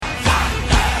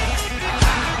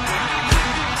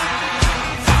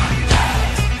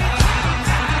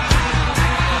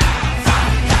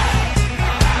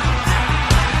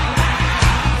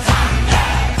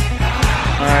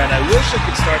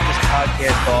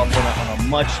off on a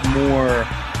much more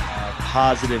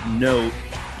positive note.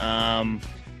 I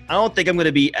don't think I'm going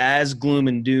to be as gloom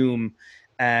and doom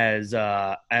as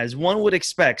one would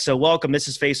expect. So welcome. This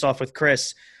is Faceoff with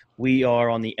Chris. We are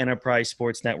on the Enterprise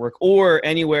Sports Network or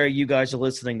anywhere you guys are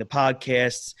listening to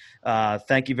podcasts.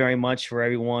 Thank you very much for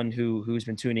everyone who's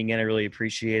been tuning in. I really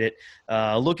appreciate it.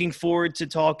 Looking forward to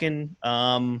talking.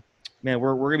 Man,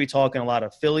 we're going to be talking a lot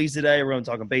of Phillies today. We're going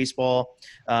to be talking baseball.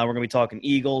 We're going to be talking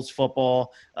Eagles,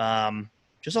 football.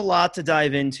 Just a lot to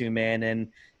dive into,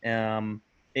 man. And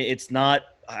it's not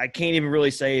 – I can't even really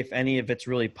say if any of it's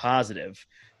really positive.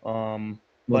 Well,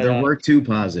 there were two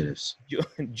positives.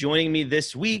 Joining me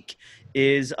this week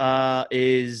is my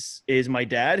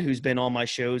dad, who's been on my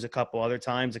shows a couple other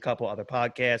times, a couple other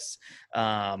podcasts.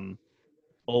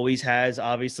 Always has,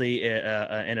 obviously,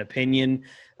 an opinion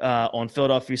on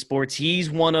Philadelphia sports. He's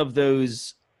one of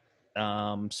those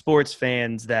sports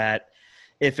fans that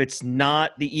if it's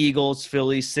not the Eagles,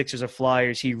 Phillies, Sixers, or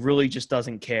Flyers, he really just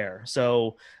doesn't care.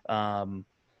 So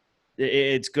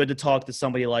it's good to talk to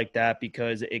somebody like that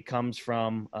because it comes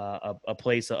from a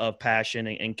place of passion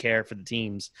and care for the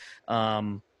teams,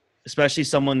 especially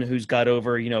someone who's got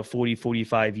over 40,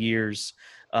 45 years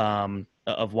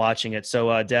of watching it.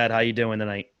 So, Dad, how you doing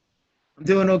tonight? I'm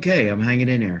doing okay. I'm hanging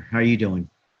in there. How are you doing?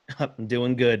 I'm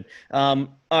doing good. All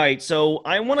right, so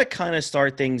I want to kind of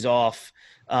start things off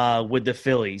with the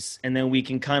Phillies, and then we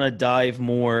can kind of dive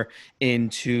more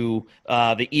into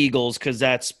the Eagles because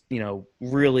that's,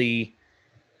 really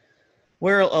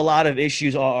where a lot of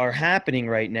issues are happening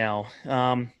right now.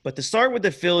 But to start with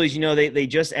the Phillies, they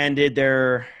just ended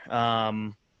their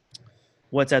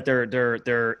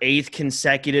their eighth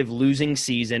consecutive losing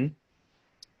season.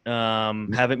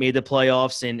 Haven't made the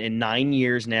playoffs in 9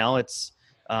 years now. It's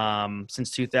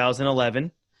since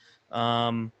 2011.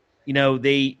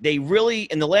 They really,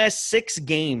 in the last 6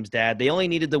 games, Dad, they only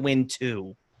needed to win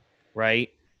 2, right?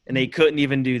 And they couldn't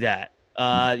even do that.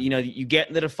 You get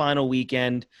into the final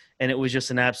weekend, and it was just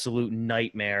an absolute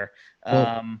nightmare.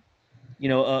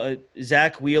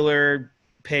 Zach Wheeler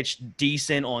pitched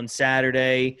decent on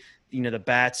Saturday. The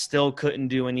bats still couldn't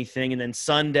do anything. And then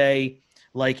Sunday,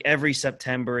 like every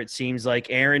September, it seems like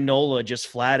Aaron Nola just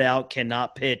flat out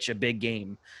cannot pitch a big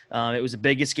game. It was the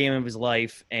biggest game of his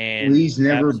life, and he's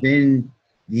never been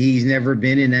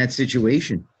in that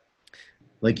situation.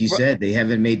 Like you said, they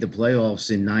haven't made the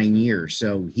playoffs in 9 years,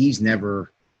 so he's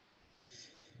never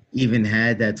even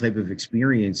had that type of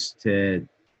experience to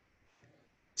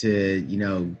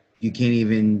you can't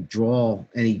even draw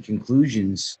any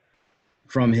conclusions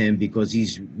from him because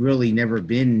he's really never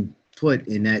been put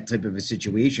in that type of a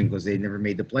situation because they never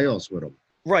made the playoffs with him.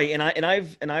 Right, and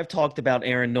I've talked about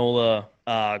Aaron Nola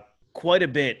quite a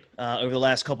bit over the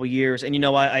last couple of years, and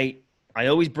I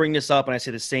always bring this up and I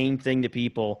say the same thing to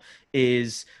people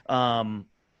is Aaron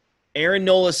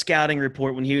Nola's scouting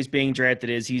report when he was being drafted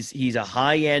is he's a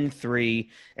high-end 3,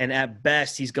 and at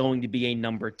best he's going to be a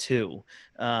number 2.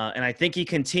 And I think he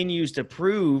continues to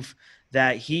prove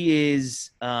that he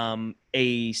is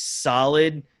a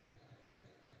solid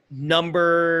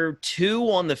number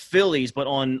 2 on the Phillies, but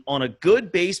on a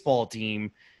good baseball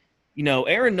team,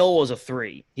 Aaron Nola is a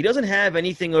 3. He doesn't have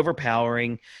anything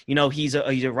overpowering. He's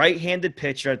a right-handed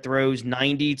pitcher that throws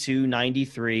 92,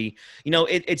 93.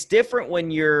 It's different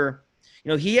when you're,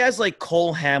 he has like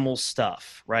Cole Hamels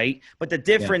stuff, right? But the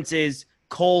difference is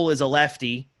Cole is a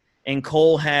lefty, and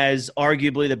Cole has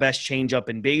arguably the best changeup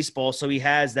in baseball, so he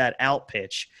has that out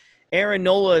pitch. Aaron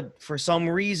Nola, for some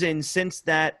reason, since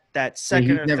that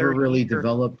second or third never really year,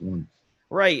 developed one.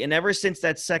 Right, and ever since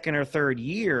that second or third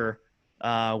year,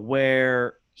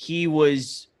 where he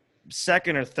was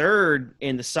second or third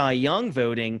in the Cy Young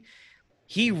voting,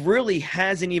 he really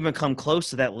hasn't even come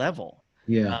close to that level.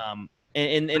 Yeah,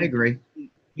 and I agree.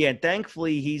 Yeah,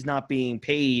 thankfully he's not being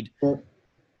paid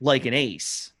like an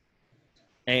ace.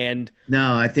 And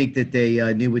no, I think that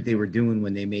they knew what they were doing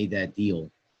when they made that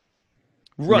deal.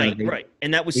 Right, right,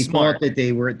 and that was smart. They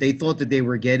thought that they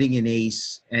were getting an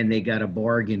ace and they got a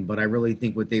bargain, but I really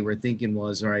think what they were thinking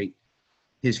was, all right,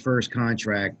 his first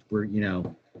contract,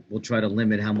 we'll try to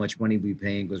limit how much money we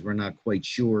paying because we're not quite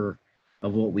sure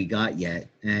of what we got yet.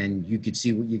 And you could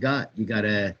see what you got. You got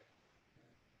a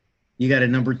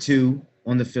number 2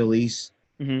 on the Phillies,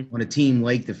 on a team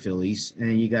like the Phillies,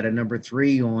 and you got a number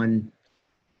 3 on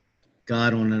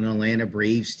an Atlanta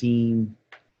Braves team,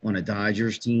 on a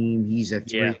Dodgers team. He's a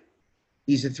 3. Yeah.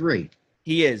 He's a 3.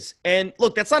 He is. And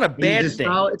look, that's not a bad thing.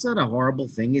 It's not a horrible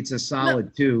thing. It's a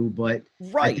solid 2, but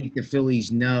I think the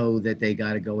Phillies know that they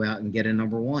got to go out and get a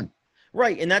number 1.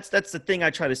 Right, and that's the thing I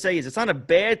try to say is it's not a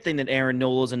bad thing that Aaron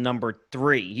Nola is a number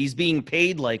 3. He's being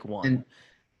paid like one.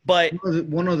 But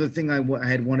One other thing I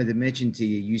had wanted to mention to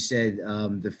you, you said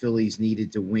the Phillies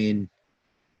needed to win,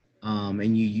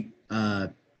 and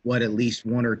at least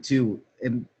one or two,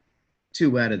 and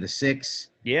two out of the six.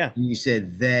 yeah. And you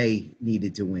said they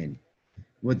needed to win.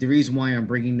 What the reason why I'm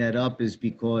bringing that up is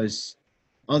because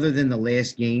other than the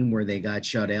last game where they got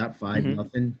shut out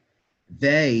 5-0,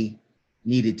 they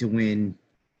needed to win.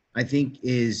 I think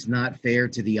is not fair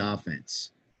to the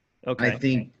offense. I Okay.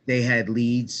 think they had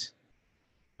leads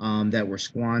that were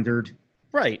squandered,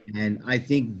 Right. and I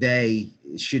think they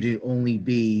should only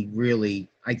be really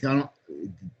the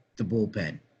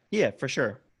bullpen. Yeah, for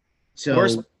sure.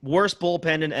 Worst So worst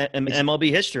bullpen in it's MLB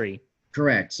history.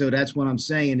 correct. So that's what I'm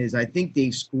saying is I think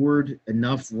they've scored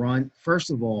enough run. First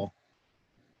of all,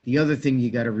 the other thing you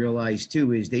got to realize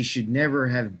too is they should never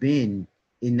have been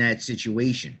in that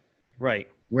situation Right.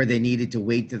 where they needed to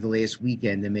wait to the last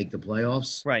weekend to make the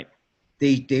playoffs. Right.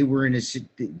 They were in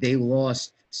they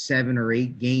lost 7 or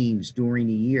 8 games during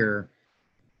the year.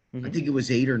 I Hmm. think it was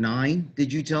 8 or 9.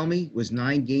 Did you tell me it was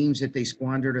 9 games that they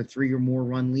squandered a 3 or more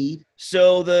run lead?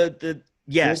 So the What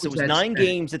yes, it was was that nine stat?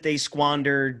 games that they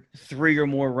squandered 3 or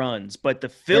more runs. But the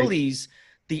Right. Phillies,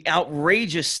 the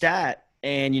outrageous stat,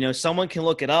 and someone can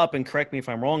look it up and correct me if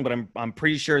I'm wrong, but I'm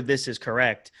pretty sure this is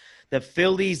correct. The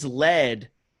Phillies led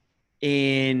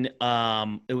in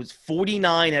it was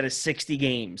 49 out of 60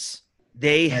 games.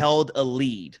 They That's held a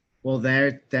lead. well.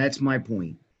 That's my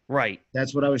point. Right.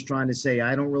 That's what I was trying to say.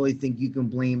 I don't really think you can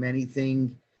blame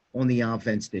anything on the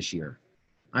offense this year.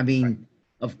 I Right. mean,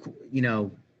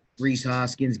 Reese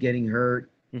Hoskins getting hurt.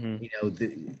 Hmm. You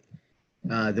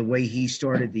know, the way he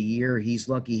started the year, he's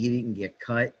lucky he didn't get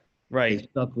cut. They Right.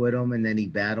 stuck with him, and then he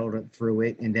battled through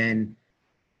it. And then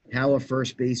how a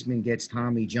first baseman gets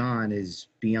Tommy John is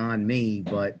beyond me,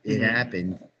 but it Hmm.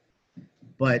 happened.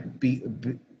 But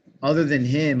other than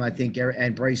him, I think,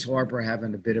 and Bryce Harper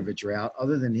having a bit of a drought.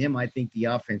 Other than him, I think the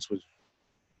offense was,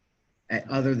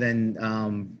 other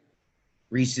than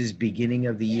Reese's beginning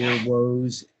of the year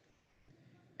woes,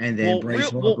 and then Well, Bryce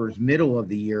Harper's middle of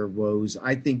the year woes.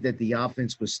 I think that the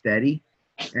offense was steady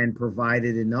and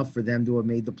provided enough for them to have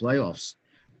made the playoffs.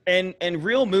 and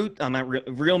Real Moot, I'm not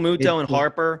Real Muto It and was,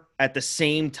 Harper at the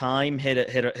same time hit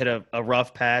a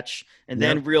rough patch, and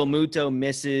then yep, Real Muto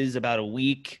misses about a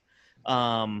week.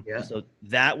 yeah, So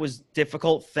that was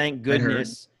difficult. Thank that hurt.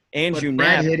 goodness. Andrew But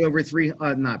Pratt Knapp, hit over three.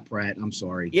 Not Pratt. I'm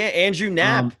sorry. yeah, Andrew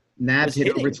Knapp Knapp was hit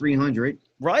over hitting. 300.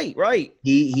 Right, right.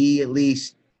 He at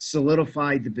least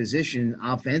solidified the position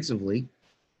offensively,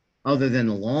 other than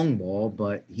the long ball.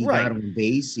 But he got Right. on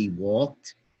base. He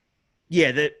walked.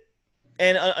 Yeah, that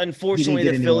and He didn't unfortunately get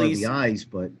the any Phillies. RBIs,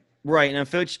 but Right, and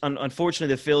unfortunately,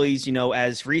 the Phillies,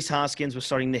 as Reese Hoskins was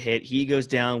starting to hit, he goes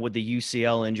down with the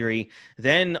UCL injury.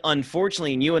 Then,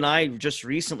 unfortunately, and you and I just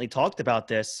recently talked about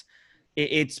this,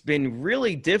 it's been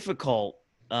really difficult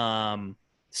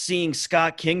seeing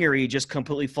Scott Kingery just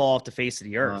completely fall off the face of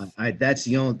the earth. that's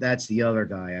the other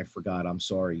guy I forgot. I'm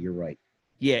sorry. You're right.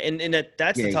 Yeah, and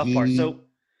that's the Yeah, tough part. So,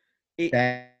 it,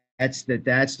 that's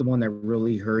the one that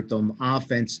really hurt them.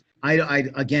 Offense.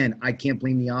 I can't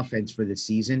blame the offense for the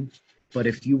season, but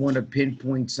if you want to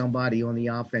pinpoint somebody on the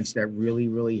offense that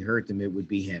really hurt them, it would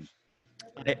be him.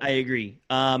 I agree.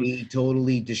 He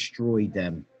totally destroyed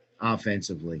them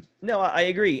offensively. No, I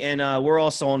agree, and we're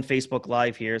also on Facebook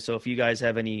Live here. So if you guys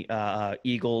have any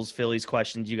Eagles, Phillies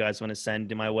questions you guys want to send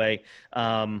to my way,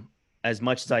 as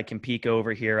much as I can peek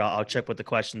over here, I'll check what the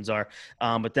questions are.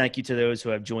 But thank you to those who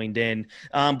have joined in.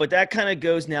 But that kind of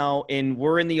goes now, and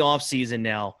we're in the off season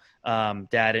now,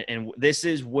 Dad, and this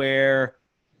is where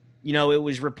it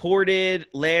was reported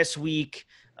last week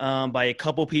by a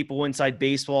couple people inside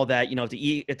baseball that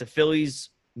if the Phillies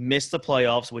missed the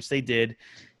playoffs, which they did,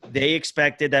 they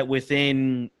expected that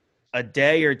within a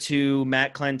day or two,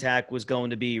 Matt Klentak was going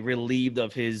to be relieved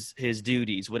of his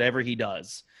duties, whatever he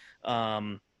does.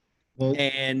 Well,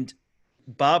 And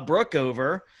Bob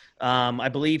Brookover, I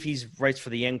believe he's writes for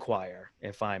the Enquirer,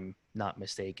 if I'm not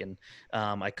mistaken.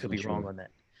 I could not be wrong sure. on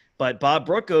that. But Bob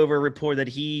Brookover reported that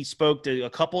he spoke to a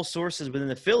couple sources within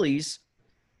the Phillies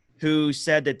who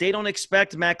said that they don't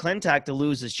expect Matt Klentak to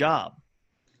lose his job.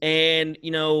 And,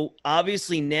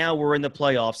 obviously now we're in the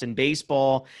playoffs, and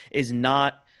baseball is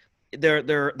not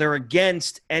they're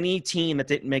against any team that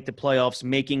didn't make the playoffs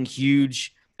making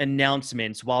huge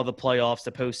announcements while the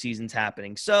postseason's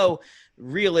happening. So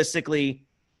realistically,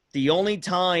 the only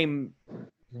time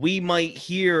we might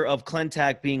hear of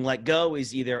Klentak being let go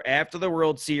is either after the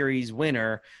World Series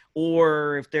winner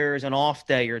or if there's an off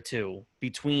day or two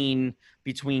between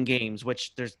games,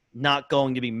 which there's not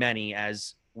going to be many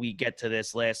as we get to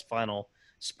this last final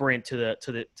sprint to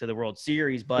the World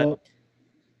Series. But Well,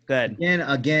 Go ahead.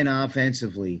 Again,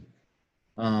 offensively,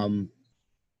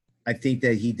 I think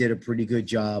that he did a pretty good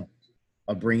job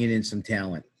of bringing in some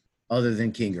talent other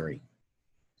than Kingery.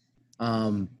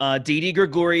 Didi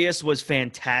Gregorius was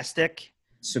fantastic.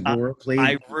 Segura played.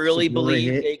 I really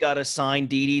believe hit. they got to sign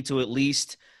Didi to at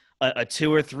least a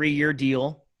 2 or 3 year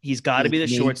deal. He's got to be the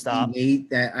shortstop. He made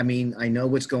that. I mean, I know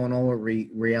what's going on with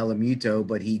Real Muto,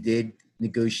 but he did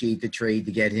negotiate the trade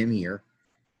to get him here.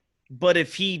 But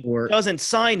if he doesn't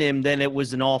sign him, then it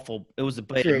was a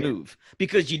bad move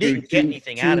because you didn't get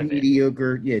anything out of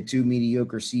it. 2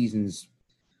 mediocre seasons.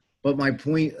 But my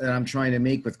point that I'm trying to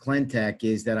make with Klentak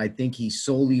is that I think he's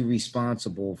solely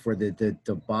responsible for the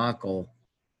debacle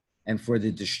and for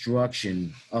the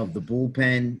destruction of the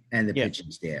bullpen and the pitching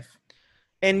staff.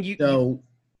 And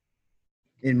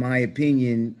in my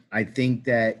opinion, I think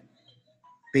that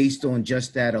based on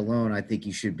just that alone, I think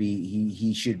it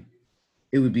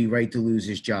would be right to lose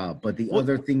his job. But the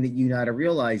other thing that you got to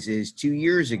realize is 2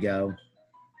 years ago,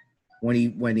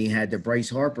 when he had the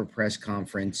Bryce Harper press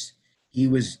conference, he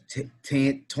was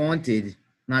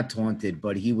not taunted,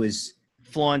 but he was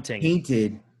flaunting,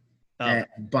 painted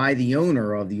by the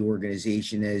owner of the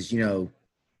organization as,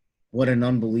 what an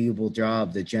unbelievable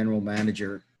job the general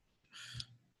manager.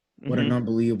 What an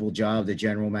unbelievable job the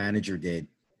general manager did.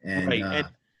 And, right. And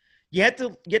you have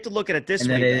to look at it this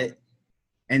way.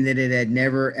 And that it had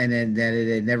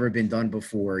never been done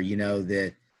before.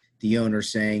 The owner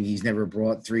saying he's never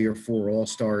brought 3 or 4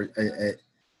 all-stars.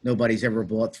 Nobody's ever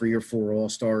brought 3 or 4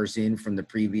 all-stars in from the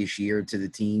previous year to the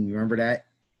team. You remember that?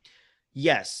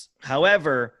 Yes.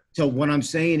 However, so what I'm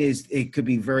saying is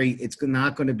it's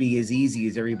not going to be as easy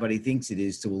as everybody thinks it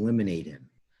is to eliminate him.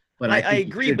 But I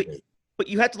agree. But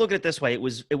you have to look at it this way. It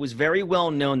was very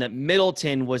well known that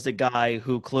Middleton was the guy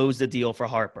who closed the deal for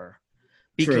Harper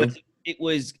because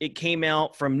it came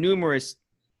out from numerous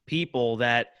people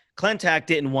that Klentak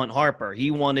didn't want Harper. He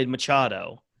wanted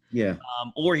Machado. Yeah.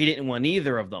 Or he didn't want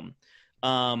either of them.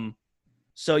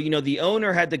 So, the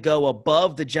owner had to go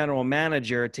above the general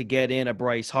manager to get in a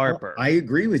Bryce Harper. Well, I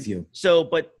agree with you. So,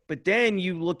 but then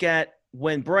you look at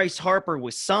when Bryce Harper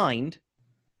was signed,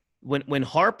 when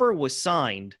Harper was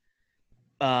signed,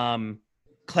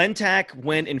 Klentak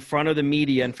went in front of the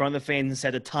media, in front of the fans and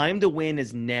said, the time to win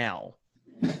is now.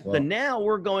 Well, so now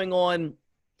we're going on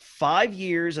 5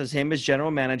 years as him as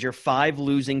general manager, 5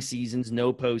 losing seasons,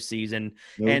 no postseason.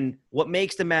 Nope. And what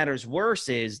makes the matters worse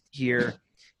is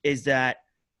that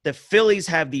the Phillies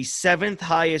have the 7th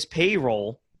highest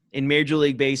payroll in Major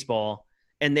League Baseball,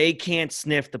 and they can't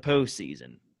sniff the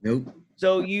postseason. Nope.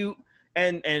 So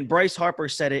and Bryce Harper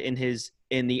said it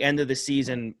in the end of the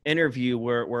season interview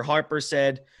where Harper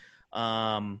said,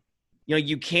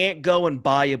 you can't go and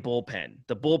buy a bullpen.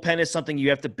 The bullpen is something you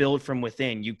have to build from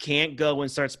within. You can't go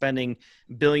and start spending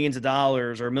billions of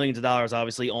dollars or millions of dollars,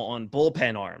 obviously, on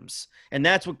bullpen arms. And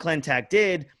that's what Klentak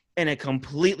did, and it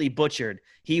completely butchered.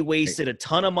 He wasted a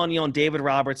ton of money on David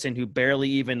Robertson, who barely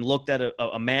even looked at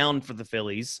a mound for the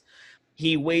Phillies.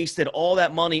 He wasted all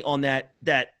that money on that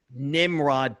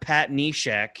Nimrod, Pat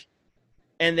Neshek.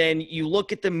 And then you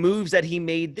look at the moves that he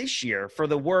made this year for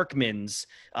the Workmans,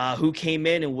 who came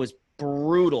in and was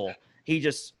brutal. He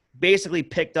just basically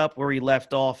picked up where he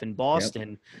left off in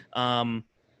Boston. Yep.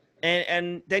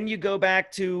 And then you go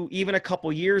back to even a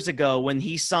couple years ago when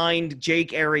he signed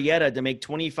Jake Arrieta to make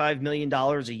 $25 million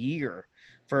a year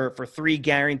for 3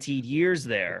 guaranteed years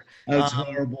there. That's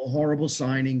horrible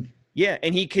signing. Yeah,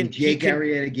 and Jake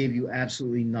Arrieta gave you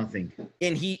absolutely nothing.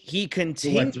 And he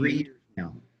continued. 3 years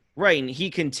now. Right, and he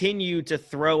continued to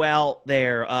throw out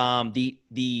there the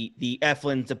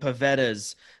Eflins, the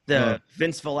Pavettas, the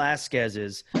Vince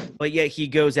Velasquez's, but yet he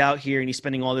goes out here and he's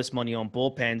spending all this money on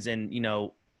bullpens, and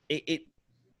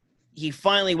he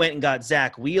finally went and got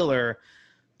Zach Wheeler,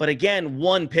 but again,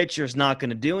 one pitcher is not going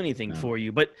to do anything for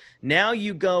you. But now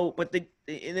you go, and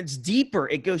it's deeper.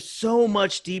 It goes so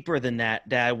much deeper than that,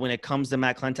 Dad. When it comes to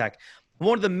Matt Klentak.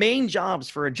 One of the main jobs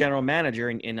for a general manager,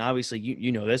 and obviously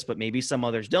you know this, but maybe some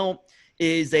others don't,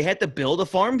 is they had to build a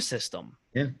farm system.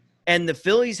 Yeah. And the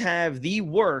Phillies have the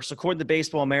worst, according to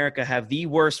Baseball America, have the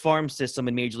worst farm system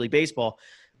in Major League Baseball.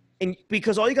 And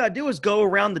because all you got to do is go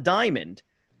around the diamond.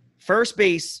 First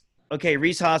base, okay,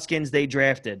 Rhys Hoskins, they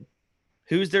drafted.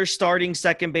 Who's their starting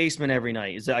second baseman every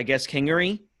night? Is it, I guess,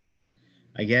 Kingery?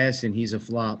 I guess, and he's a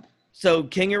flop. So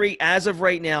Kingery, as of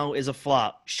right now, is a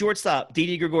flop. Shortstop,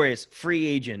 Didi Gregorius, free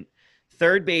agent.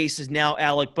 Third base is now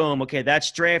Alec Boehm. Okay, that's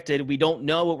drafted. We don't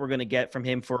know what we're going to get from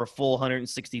him for a full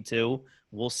 162.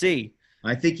 We'll see.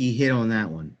 I think he hit on that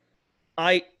one.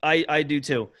 I do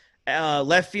too.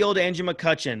 Left field, Andrew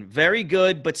McCutchen. Very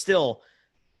good, but still,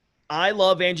 I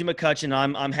love Andrew McCutchen.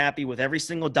 I'm happy with every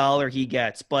single dollar he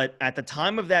gets. But at the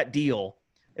time of that deal,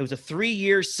 it was a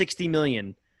 3-year, $60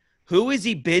 million. Who is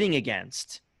he bidding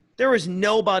against? There was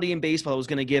nobody in baseball that was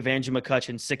going to give Andrew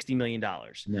McCutchen $60 million.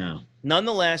 No.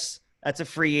 Nonetheless, that's a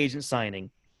free agent signing.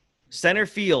 Center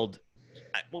field,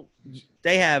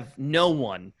 they have no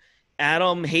one.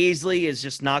 Adam Hazley is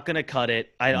just not going to cut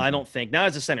it. I don't think. Not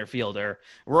as a center fielder.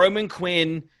 Roman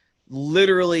Quinn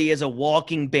literally is a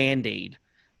walking Band-Aid.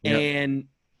 Yep. And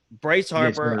Bryce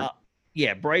Harper,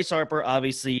 Bryce Harper,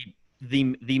 obviously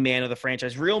the man of the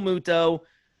franchise. Real Muto,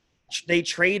 they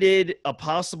traded a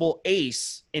possible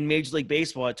ace in Major League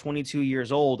Baseball at 22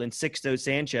 years old in Sixto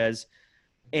Sanchez,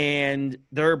 and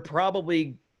they're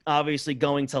probably obviously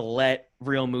going to let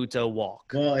Real Muto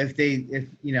walk. Well, if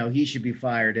he should be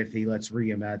fired if he lets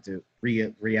Real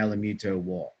Muto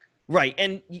walk. Right,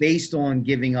 and based on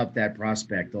giving up that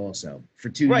prospect also for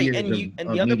 2 years of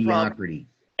mediocrity.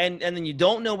 And then you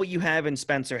don't know what you have in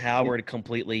Spencer Howard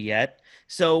completely yet.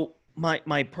 So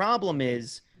my problem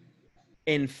is,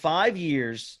 in 5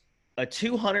 years, a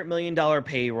 $200 million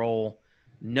payroll,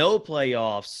 no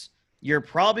playoffs, you're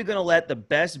probably going to let the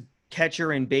best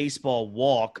catcher in baseball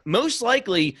walk. Most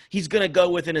likely, he's going to go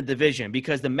within a division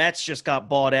because the Mets just got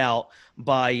bought out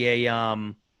by a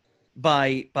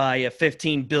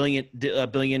 $15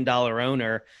 billion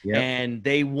owner, and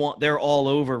they're all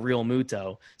over Real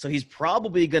Muto. So he's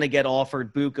probably going to get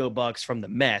offered buco bucks from the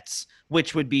Mets,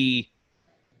 which would be,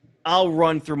 I'll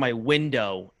run through my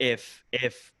window if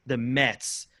the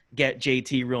Mets get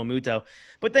JT Real Muto.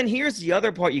 But then here's the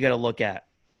other part you got to look at.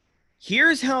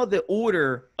 Here's how the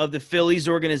order of the Phillies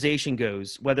organization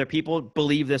goes, whether people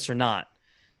believe this or not.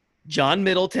 John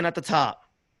Middleton at the top.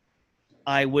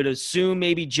 I would assume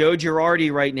maybe Joe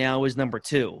Girardi right now is number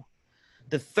 2.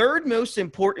 The third most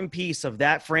important piece of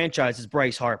that franchise is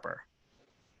Bryce Harper.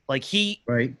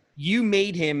 You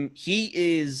made him, he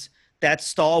is that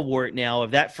stalwart now of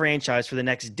that franchise for the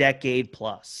next decade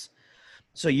plus.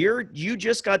 So you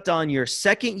just got done your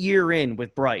second year in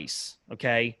with Bryce,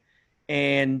 okay?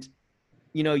 And,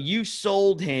 you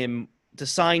sold him to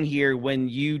sign here when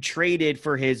you traded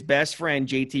for his best friend,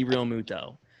 JT Real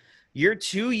Muto. You're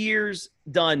 2 years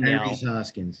done now. Henry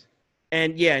Hoskins.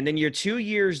 And then you're 2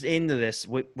 years into this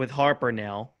with Harper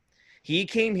now. He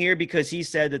came here because he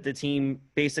said that the team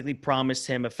basically promised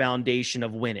him a foundation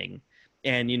of winning.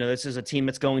 And, this is a team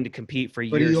that's going to compete for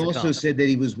years to come. But he also said that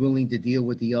he was willing to deal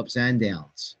with the ups and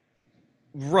downs.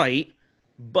 Right.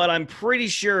 But I'm pretty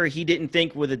sure he didn't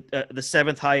think with the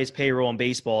 7th highest payroll in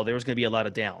baseball, there was going to be a lot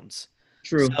of downs.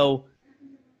 True. So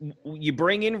you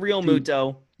bring in Real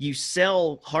Muto, you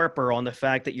sell Harper on the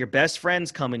fact that your best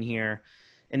friend's coming here,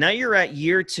 and now you're at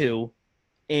year 2,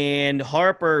 and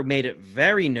Harper made it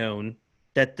very known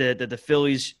that the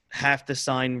Phillies have to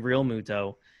sign Real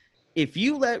Muto. If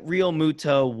you let Real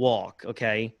Muto walk,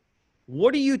 okay,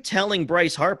 what are you telling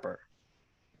Bryce Harper?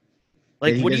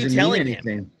 What are you telling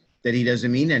him? That he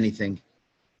doesn't mean anything.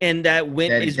 And that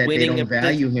winning. They don't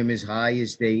value him as high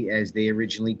as they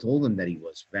originally told him that he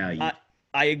was valued.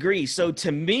 I agree. So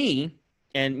to me,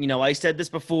 and I said this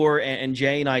before, and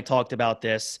Jay and I talked about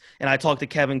this, and I talked to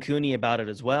Kevin Cooney about it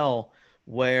as well,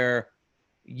 where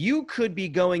you could be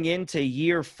going into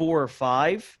year 4 or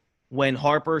 5 when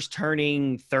Harper's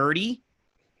turning 30,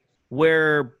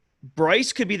 where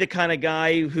Bryce could be the kind of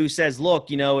guy who says, look,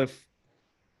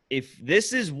 if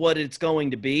this is what it's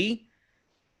going to be,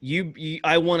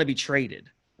 I want to be traded.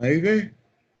 I agree.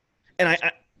 And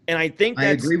I think I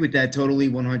agree with that totally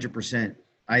 100%.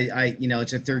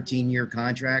 It's a 13-year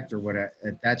contract or what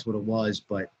that's what it was,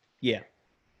 but yeah.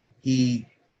 He's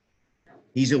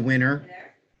a winner.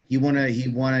 He won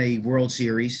a World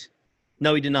Series.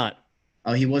 No, he did not.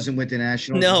 Oh, he wasn't with the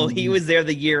Nationals. No, he was there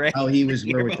the year after. Oh, he was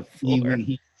there with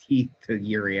the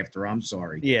year after. I'm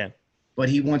sorry. Yeah. But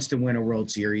he wants to win a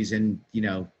World Series, and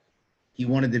he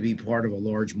wanted to be part of a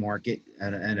large market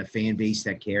and a fan base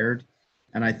that cared.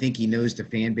 And I think he knows the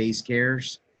fan base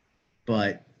cares.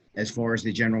 But as far as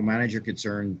the general manager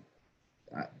concerned,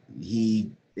 the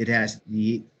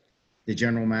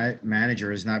general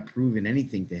manager has not proven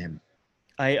anything to him.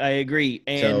 I agree.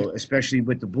 And so especially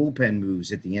with the bullpen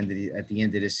moves at the end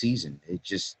of the season, it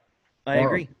just. I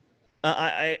agree.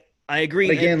 I agree.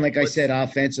 But again, like I said,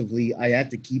 offensively, I have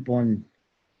to keep on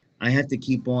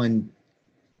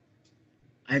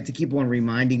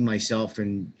reminding myself,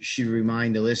 and should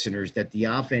remind the listeners, that the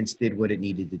offense did what it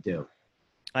needed to do.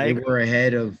 They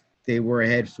were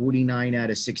ahead 49 out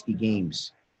of 60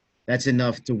 games. That's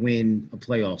enough to win a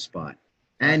playoff spot,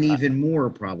 and even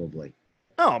more probably.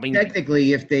 Oh, I mean,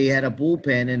 technically, if they had a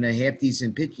bullpen and a half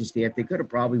decent pitching staff, they could have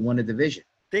probably won a division.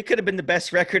 they could have been the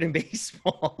best record in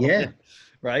baseball. Yeah.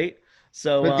 Right.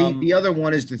 So, But the other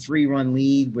one is the 3-run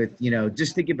lead with,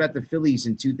 just think about the Phillies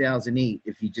in 2008.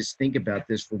 If you just think about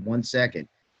this for 1 second,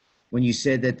 when you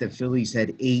said that the Phillies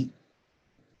had 8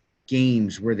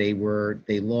 games where they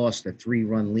lost a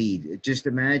 3-run lead. Just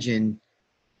imagine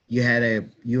you had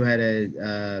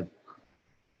a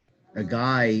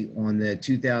guy on the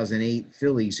 2008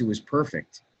 Phillies who was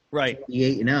perfect. right.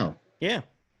 8-0. Yeah.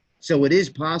 So it is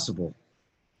possible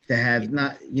to have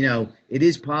it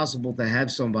is possible to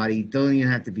have somebody, don't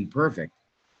even have to be perfect.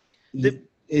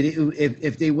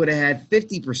 If they would have had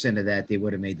 50% of that, they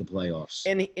would have made the playoffs.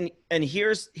 And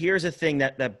here's a thing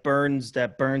that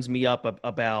burns me up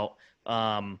about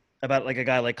like a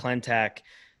guy like Klentak.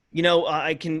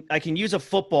 I can use a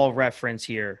football reference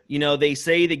here. They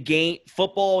say the game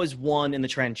football is won in the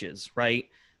trenches, right?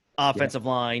 Offensive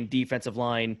line, defensive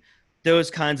line,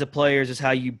 those kinds of players is how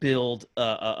you build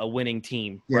a winning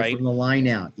team, right? From the line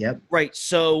out. Yep. Right.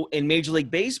 So in Major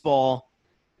League Baseball,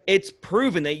 it's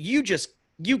proven that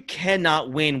you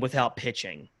cannot win without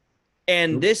pitching.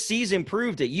 And this season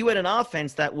proved it. You had an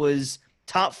offense that was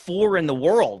top 4 in the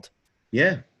world.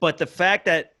 Yeah. But the fact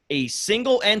that a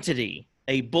single entity,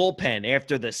 a bullpen,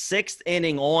 after the 6th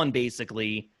inning on,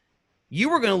 basically, you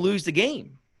were going to lose the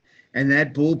game. And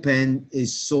that bullpen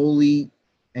is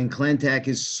and Klentak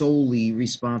is solely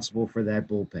responsible for that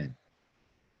bullpen.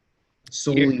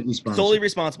 Solely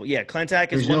responsible. Yeah,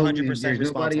 Klentak is 100% responsible.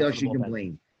 There's nobody else you can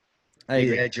blame. I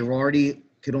agree. Girardi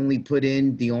could only put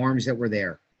in the arms that were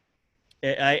there.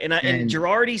 And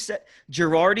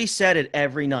Girardi said it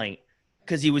every night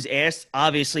because he was asked,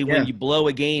 obviously, when you blow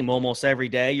a game almost every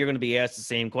day, you're going to be asked the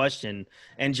same question.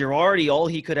 And Girardi, all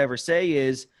he could ever say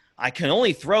is, I can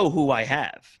only throw who I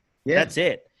have. Yeah. That's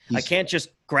it. I can't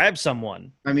just grab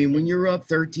someone. I mean, when you're up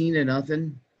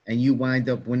 13-0 and you wind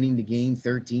up winning the game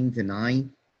 13-9,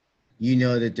 you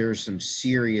know that there's some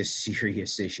serious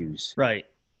issues. Right.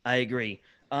 I agree.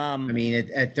 I mean,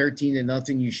 at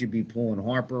 13-0, you should be pulling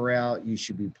Harper out. You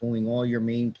should be pulling all your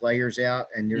main players out.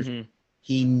 And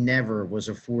he never was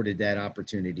afforded that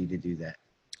opportunity to do that.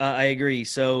 I agree.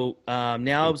 So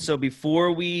so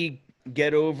before we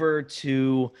get over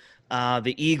to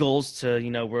the Eagles, to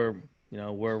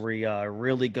where we are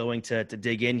really going to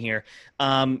dig in here,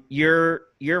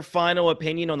 your final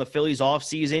opinion on the Phillies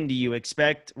offseason. Do you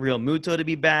expect Real Muto to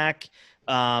be back?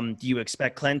 Do you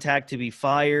expect Klentak to be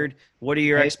fired? What are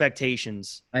your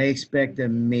expectations? I expect a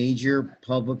major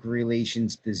public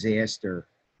relations disaster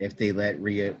if they let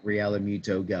Real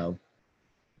Muto go.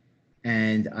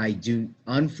 And I do,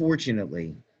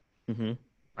 unfortunately,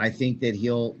 I think that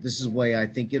this is the way I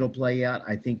think it'll play out.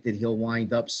 I think that he'll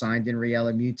wind up signed in Real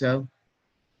Muto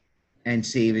and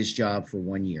save his job for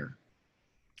 1 year.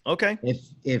 Okay.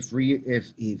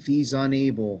 If he's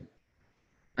unable,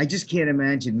 I just can't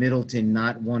imagine Middleton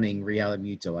not wanting Real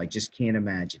Muto. I just can't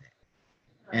imagine it.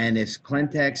 And if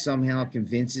Klentak somehow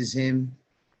convinces him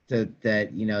that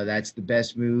that's the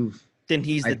best move, then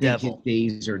he's the devil.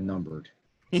 His days are numbered.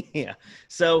 Yeah.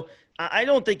 So I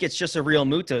don't think it's just a Real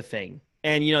Muto thing.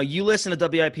 And you listen to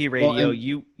WIP radio,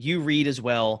 you read as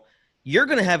well. You're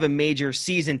going to have a major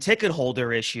season ticket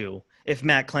holder issue if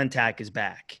Matt Klentak is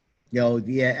back. And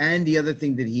the other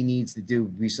thing that he needs to do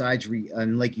besides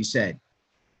and like you said,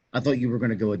 I thought you were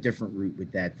going to go a different route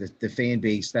with that. The fan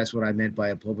base, that's what I meant by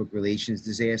a public relations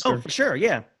disaster. Oh, for sure,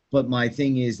 yeah. But my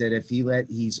thing is that if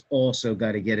he's also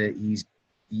got to get it.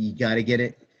 You got to get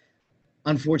it.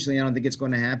 Unfortunately, I don't think it's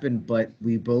going to happen, but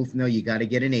we both know you got to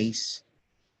get an ace.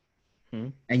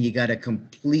 And you got to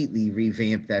completely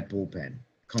revamp that bullpen.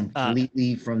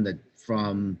 Completely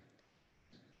I'm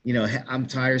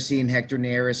tired of seeing Hector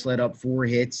Neris let up 4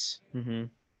 hits.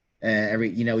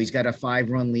 He's got a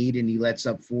 5-run lead and he lets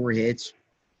up 4 hits,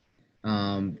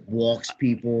 walks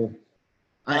people.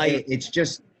 It's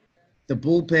just the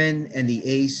bullpen and the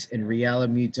ace and Real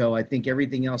Muto. I think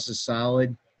everything else is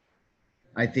solid.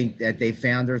 I think that they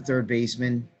found their third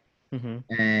baseman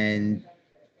and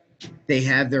they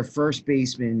have their first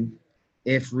baseman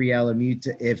if Real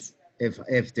Muto,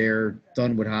 if they're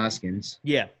done with Hoskins.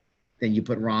 Yeah. Then you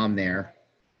put Rom there.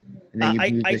 And then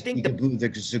you move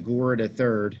the Segura to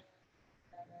third.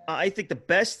 I think the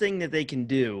best thing that they can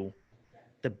do,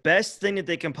 the best thing that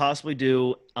they can possibly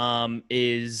do,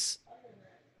 is,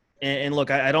 and look,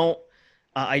 I don't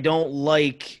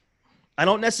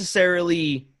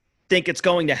necessarily think it's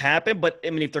going to happen, but I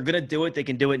mean, if they're going to do it, they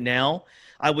can do it now.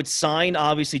 I would sign,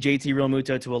 obviously, JT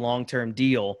Realmuto to a long-term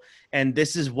deal, and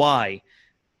this is why.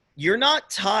 You're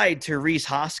not tied to Rhys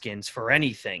Hoskins for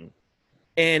anything.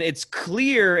 And it's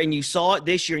clear, and you saw it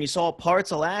this year, and you saw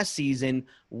parts of last season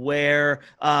where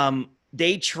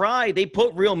they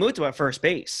put Real Muto at first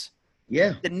base.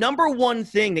 Yeah. The number one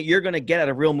thing that you're going to get out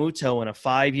of Real Muto in a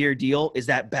 5-year deal is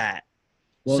that bat.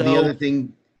 Well, So, the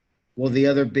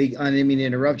other big, I didn't mean to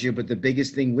interrupt you, but the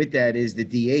biggest thing with that is the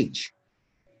DH.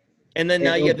 and then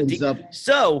now It you have opens up.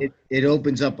 So, It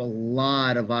opens up a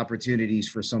lot of opportunities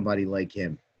for somebody like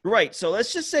him. right. So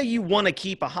let's just say you want to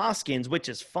keep a Hoskins, which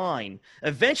is fine.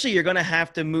 Eventually, you're going to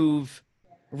have to move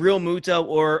Real Muto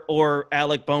or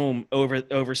Alec Boehm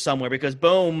over somewhere, because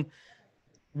Boehm,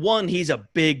 one, he's a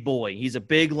big boy. He's a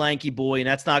big, lanky boy, and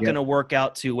that's not Yep. going to work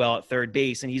out too well at third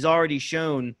base. And he's already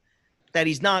shown that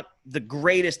he's not the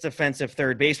greatest defensive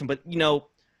third baseman, but,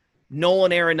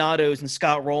 Nolan Arenado's and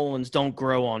Scott Rowlands don't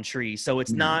grow on trees. So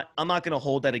it's not – I'm not going to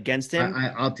hold that against him.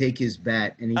 I'll take his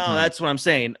bat anytime. Oh, that's what I'm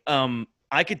saying.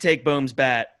 I could take Boehm's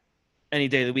bat any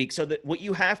day of the week. So what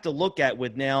you have to look at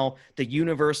with now the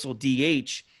universal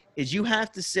DH is you have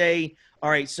to say, all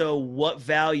right, so what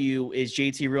value is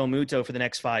JT Real Muto for the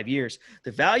next 5 years?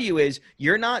 The value is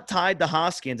you're not tied to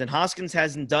Hoskins, and Hoskins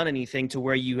hasn't done anything to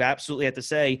where you absolutely have to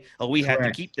say, oh, we have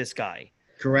to keep this guy.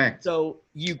 Correct. So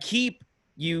you keep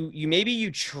maybe you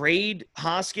trade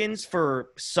Hoskins for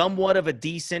somewhat of a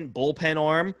decent bullpen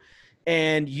arm,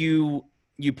 and you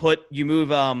move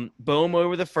Boehm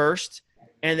over the first,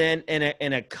 and then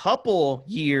in a couple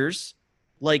years,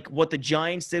 like what the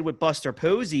Giants did with Buster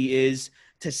Posey, is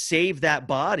to save that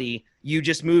body, you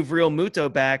just move Real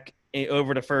Muto back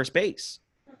over to first base.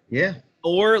 Yeah.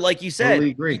 Or like you said, Totally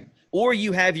agree. Or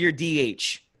you have your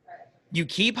DH. You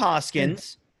keep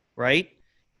Hoskins, right?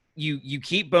 You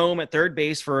keep Boehm at third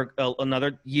base for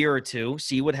another year or two,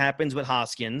 see what happens with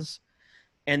Hoskins.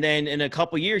 And then in a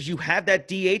couple years, you have that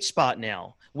DH spot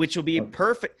now, which will be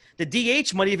perfect. The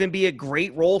DH might even be a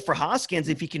great role for Hoskins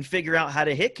if he can figure out how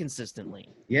to hit consistently.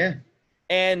 Yeah.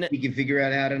 And he can figure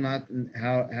out how to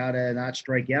not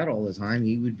strike out all the time.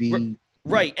 He would be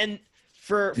right. And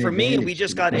for me, we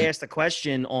just got asked a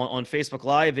question on Facebook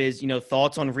Live is,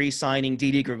 thoughts on re-signing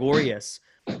Didi Gregorius.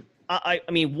 I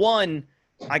mean, one,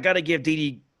 I got to give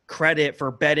Didi credit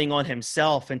for betting on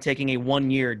himself and taking a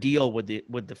 1-year deal with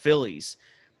the Phillies.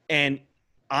 And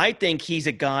I think he's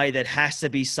a guy that has to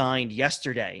be signed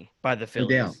yesterday by the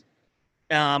Phillies.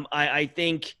 I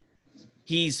think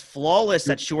he's flawless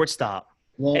at shortstop,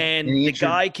 and the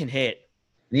guy can hit.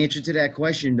 The answer to that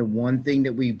question, the one thing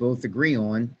that we both agree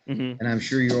on, and I'm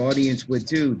sure your audience would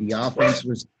too, the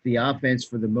offense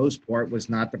for the most part was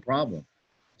not the problem.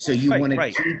 So you want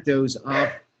to keep those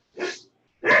up.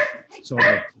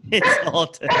 Sorry. It's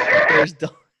all there's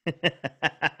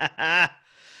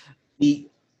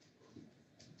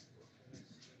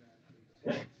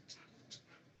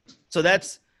So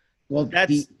that's go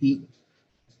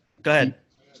ahead.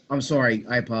 I'm sorry,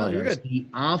 I apologize. You're good. The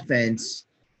offense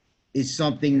is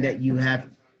something that you have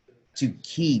to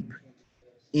keep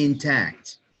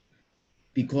intact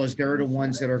because they're the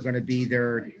ones that are going to be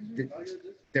they're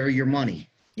your money.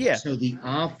 Yeah. So the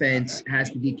offense has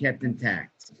to be kept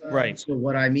intact. Right. So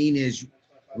what I mean is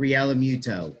Real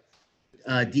Muto,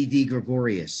 Didi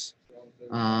Gregorius.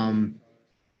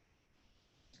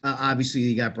 Obviously,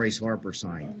 you got Bryce Harper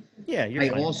signed. Yeah, I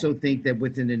also think that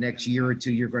within the next year or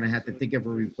two, you're going to have to think of a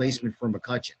replacement for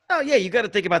McCutchen. Oh, yeah, you got to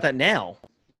think about that now.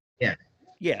 Yeah.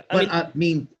 Yeah. I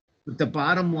mean, the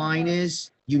bottom line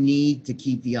is you need to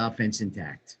keep the offense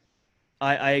intact.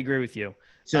 I agree with you.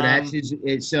 So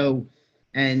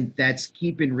and that's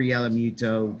keeping Real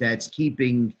Muto. That's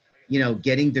keeping,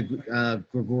 getting the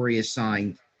Gregorius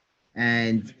signed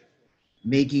and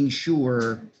making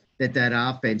sure that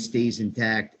offense stays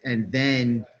intact. And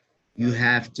then you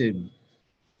have to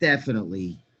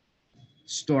definitely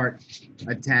start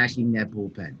attacking that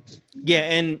bullpen. Yeah,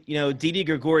 and, Didi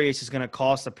Gregorius is going to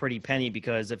cost a pretty penny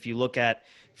because if you look at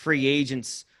free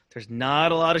agents, there's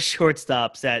not a lot of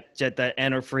shortstops that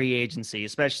enter free agency,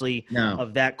 especially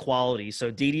of that quality. So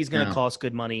Didi's going to cost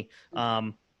good money.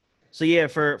 So, yeah,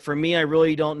 for me, I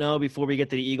really don't know before we get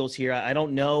to the Eagles here. I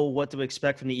don't know what to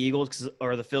expect from the Eagles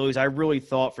or the Phillies. I really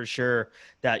thought for sure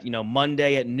that,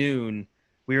 Monday at noon,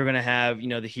 we were going to have,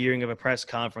 the hearing of a press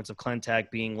conference of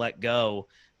Klentak being let go.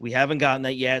 We haven't gotten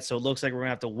that yet, so it looks like we're going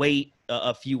to have to wait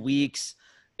a few weeks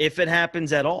if it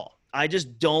happens at all.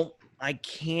 I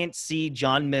can't see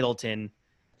John Middleton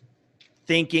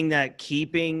thinking that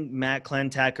keeping Matt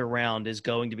Klentak around is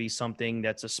going to be something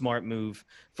that's a smart move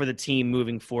for the team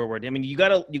moving forward. I mean, you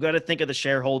gotta think of the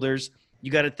shareholders.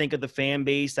 You got to think of the fan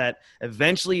base that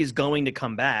eventually is going to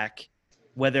come back,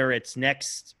 whether it's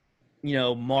next,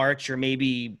 March or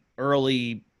maybe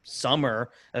early summer.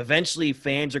 Eventually,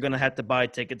 fans are going to have to buy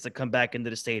tickets to come back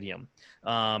into the stadium.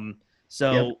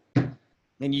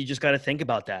 And you just got to think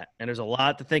about that. And there's a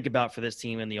lot to think about for this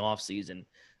team in the offseason.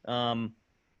 And,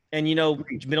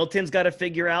 Middleton's got to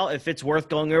figure out if it's worth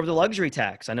going over the luxury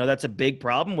tax. I know that's a big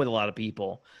problem with a lot of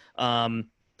people. The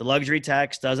luxury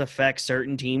tax does affect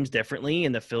certain teams differently,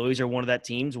 and the Phillies are one of that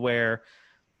teams where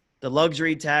the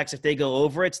luxury tax, if they go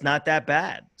over, it's not that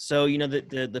bad. So,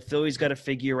 the Phillies got to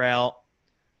figure out,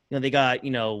 they got,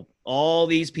 all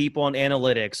these people in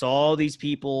analytics, all these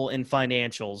people in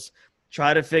financials,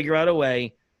 try to figure out a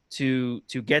way to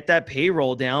get that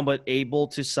payroll down, but able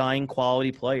to sign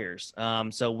quality players.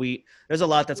 There's a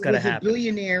lot that's got to happen. If a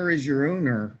billionaire is your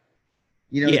owner,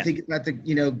 think about the,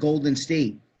 Golden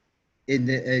State in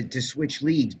the to switch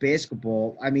leagues,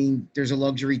 basketball. I mean, there's a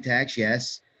luxury tax,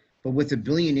 yes, but with a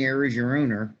billionaire as your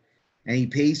owner and he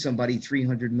pays somebody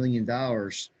 $300 million,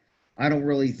 I don't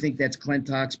really think that's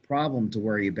Klentak's problem to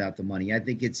worry about the money. I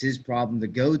think it's his problem to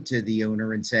go to the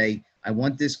owner and say, I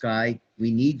want this guy.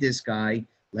 We need this guy.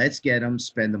 Let's get him,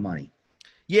 spend the money.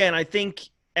 Yeah, and I think,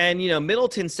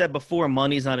 Middleton said before,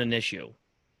 money's not an issue.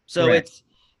 So Correct.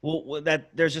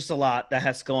 there's just a lot that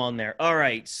has to go on there. All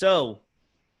right, so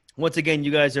once again,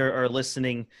 you guys are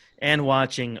listening and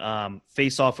watching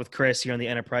Face-Off with Chris here on the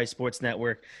Enterprise Sports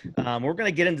Network. We're going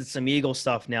to get into some Eagle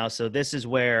stuff now, so this is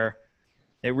where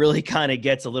it really kind of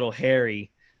gets a little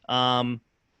hairy. All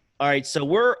right, so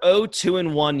we're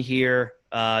 0-2-1 here,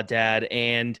 Dad,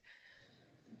 and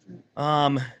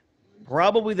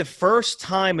probably the first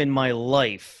time in my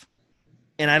life,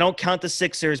 and I don't count the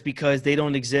Sixers because they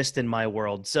don't exist in my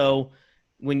world. So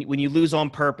when you lose on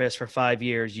purpose for 5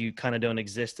 years, you kind of don't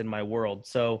exist in my world.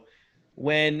 So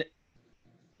when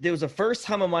there was the first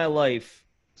time in my life,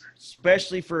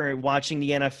 especially for watching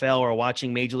the NFL or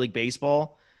watching Major League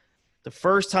Baseball, the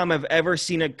first time I've ever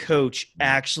seen a coach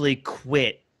actually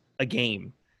quit a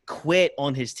game, quit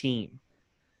on his team.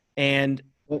 And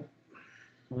what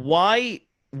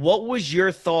was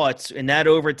your thoughts in that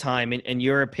overtime, in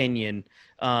your opinion,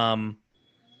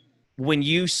 when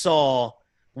you saw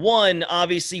one,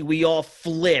 obviously we all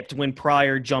flipped when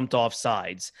Pryor jumped off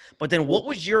sides, but then what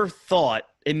was your thought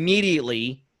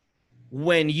immediately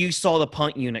when you saw the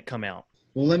punt unit come out?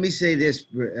 Well, let me say this,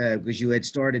 because you had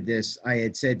started this. I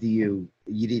had said to you,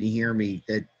 you didn't hear me,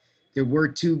 that there were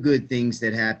two good things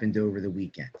that happened over the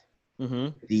weekend. Mm-hmm.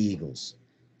 The Eagles.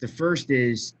 The first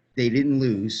is they didn't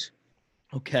lose.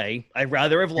 Okay. I'd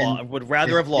rather have lost. I would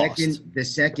rather have lost. The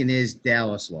second is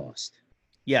Dallas lost.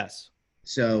 Yes.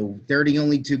 So they're the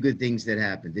only two good things that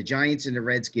happened. The Giants and the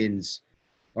Redskins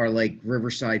are like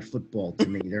Riverside football to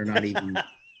me. They're not even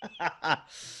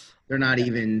they're not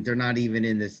even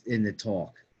in the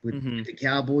talk. With the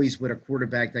Cowboys, with a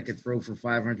quarterback that could throw for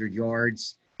 500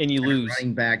 yards and you lose, a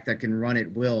running back that can run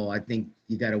at will, I think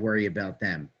you got to worry about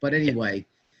them. But anyway,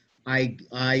 I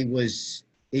was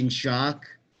in shock.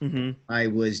 Mm-hmm. I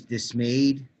was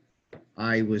dismayed.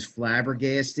 I was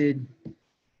flabbergasted.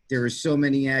 There are so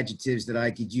many adjectives that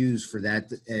I could use for that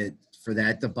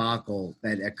debacle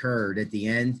that occurred at the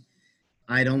end.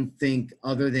 I don't think,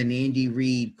 other than Andy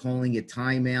Reid calling a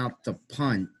timeout to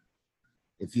punt.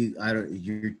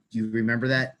 You remember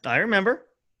that? I remember.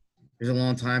 It was a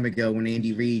long time ago when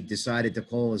Andy Reid decided to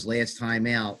call his last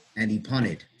timeout and he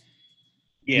punted.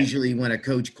 Yeah. Usually when a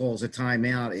coach calls a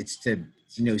timeout, it's to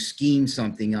scheme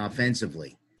something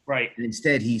offensively. Right. And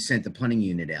instead, he sent the punting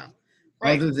unit out.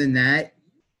 Right. Other than that,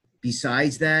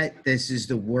 besides that, this is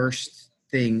the worst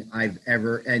thing I've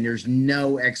ever – and there's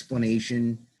no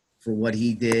explanation for what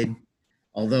he did,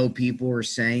 although people are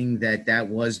saying that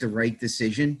was the right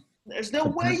decision. There's no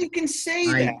way you can say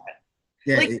that.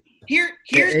 Yeah, like,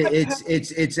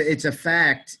 it's a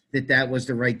fact that was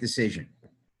the right decision.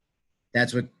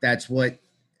 That's what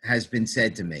has been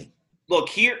said to me. Look,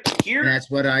 here. And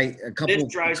that's what this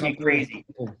drives me crazy.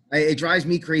 It drives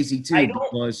me crazy too,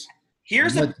 because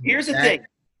here's the thing.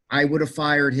 I would have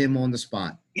fired him on the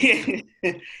spot.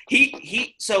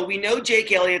 So we know Jake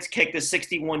Elliott's kicked a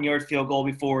 61-yard field goal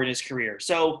before in his career.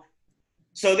 So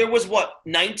there was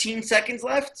 19 seconds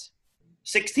left?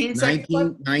 16 seconds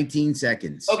left? 19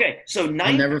 seconds. Okay, so 19.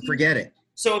 I'll never forget it.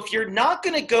 So if you're not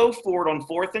going to go for it on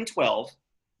 4th and 12,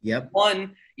 yep.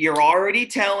 One, you're already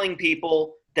telling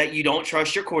people that you don't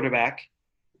trust your quarterback.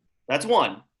 That's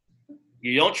one.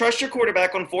 You don't trust your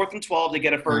quarterback on 4th and 12 to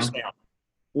get a first down.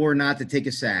 Or not to take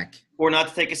a sack. So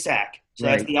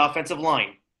right. That's the offensive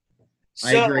line.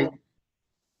 I agree.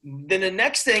 Then the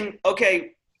next thing,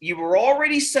 okay, you were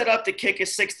already set up to kick a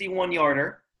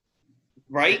 61-yarder,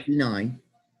 right? 59.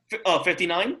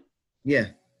 59? Yeah.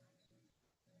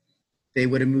 They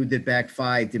would have moved it back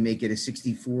 5 to make it a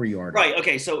 64-yarder. Right,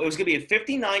 okay, so it was going to be a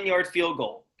 59-yard field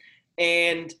goal.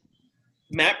 And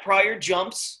Matt Pryor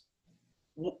jumps.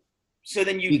 So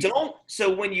then you don't.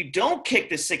 So when you don't kick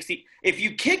the 60, if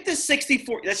you kick the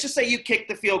 64, let's just say you kick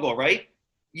the field goal, right?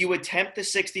 You attempt the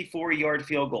 64-yard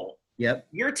field goal. Yep.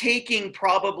 You're taking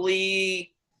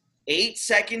probably 8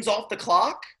 seconds off the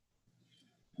clock.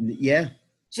 Yeah.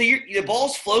 So the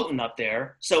ball's floating up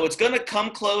there. So it's going to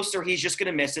come close or he's just going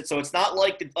to miss it. So it's not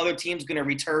like the other team's going to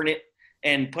return it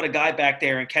and put a guy back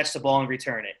there and catch the ball and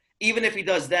return it. Even if he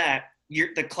does that,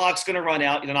 the clock's going to run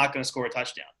out. You're not going to score a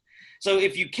touchdown. So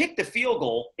if you kick the field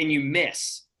goal and you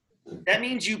miss, that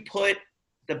means you put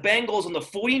the Bengals on the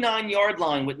 49-yard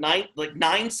line with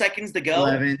 9 seconds to go.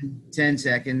 11, 10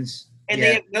 seconds. And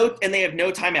they have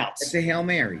no timeouts. It's a Hail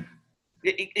Mary.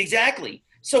 Exactly.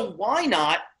 So why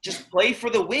not just play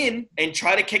for the win and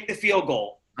try to kick the field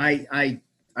goal? I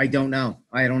don't know.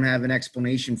 I don't have an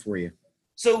explanation for you.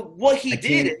 So what he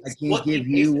did I can't give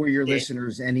you or your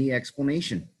listeners any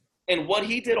explanation. And what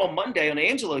he did on Monday on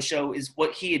Angelo's show is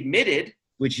what he admitted.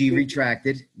 Which he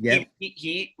retracted. Yeah.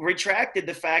 He retracted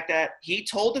the fact that he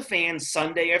told the fans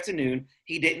Sunday afternoon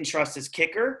he didn't trust his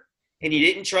kicker and he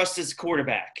didn't trust his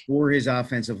quarterback. Or his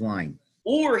offensive line.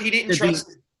 Or he didn't trust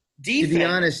his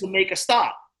defense to make a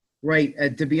stop.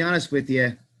 Right. To be honest with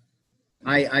you,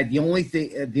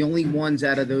 the only ones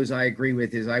out of those I agree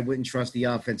with is I wouldn't trust the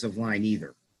offensive line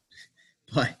either.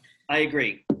 But I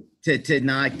agree. To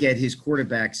not get his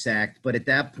quarterback sacked. But at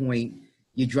that point,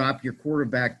 you drop your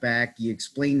quarterback back. You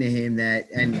explain to him that,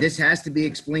 and this has to be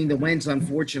explained to Wentz,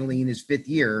 unfortunately, in his 5th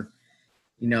year,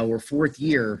 or 4th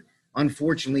year.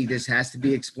 Unfortunately, this has to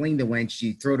be explained to Wentz.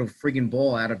 You throw the friggin'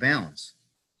 ball out of bounds.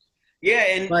 Yeah,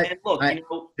 and look,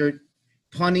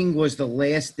 punting was the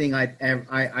last thing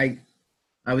I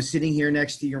was sitting here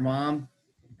next to your mom,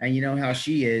 and you know how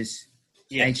she is,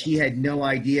 and she had no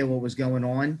idea what was going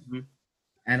on. Mm-hmm.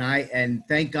 And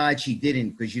thank God she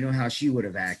didn't, because you know how she would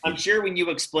have acted. I'm sure when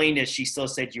you explained it, she still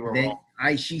said you were wrong.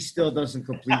 She still doesn't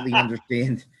completely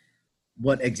understand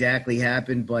what exactly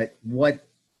happened, but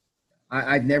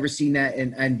I've never seen that.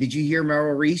 And did you hear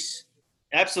Merrill Reese?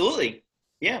 Absolutely.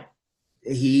 Yeah.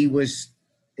 He was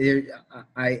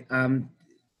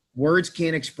words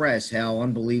can't express how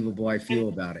unbelievable I feel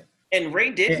about it. And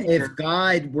Ray did. If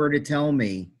God were to tell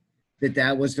me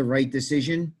that was the right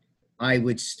decision, I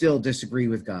would still disagree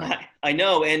with God. I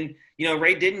know. And,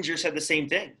 Ray Didinger said the same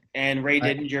thing. And Ray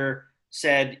Didinger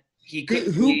said he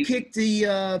could. Who kicked the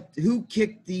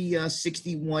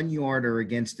 61-yarder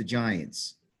against the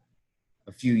Giants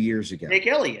a few years ago? Nick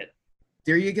Elliott.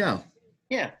 There you go.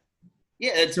 Yeah.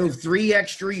 Yeah. So 3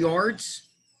 extra yards.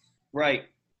 Right.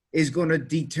 Is going to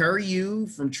deter you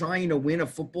from trying to win a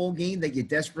football game that you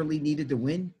desperately needed to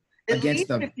win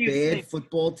against a bad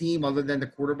football team other than the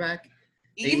quarterback.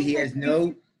 He had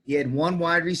 1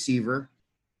 wide receiver.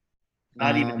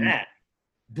 Not even that.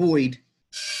 Boyd.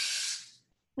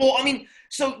 Well, I mean,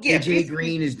 so yeah. AJ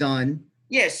Green is done.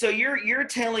 Yeah, so you're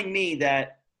telling me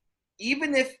that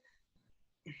even if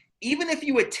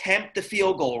you attempt the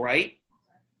field goal, right,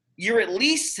 you're at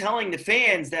least telling the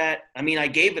fans that, I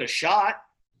gave it a shot.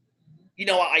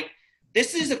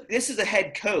 This is a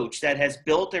head coach that has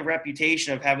built a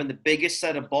reputation of having the biggest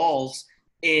set of balls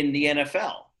in the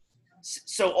NFL.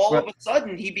 So all of a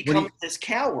sudden he becomes this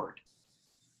coward.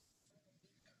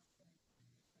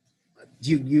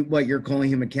 You're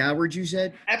calling him a coward, you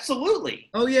said? Absolutely.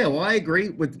 Oh yeah, well I agree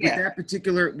with that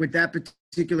particular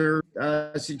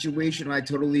situation. I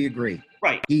totally agree.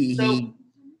 Right. He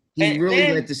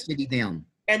really let the city down.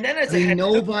 And then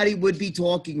nobody would be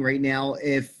talking right now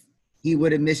if he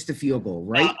would have missed the field goal,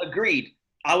 right? Agreed.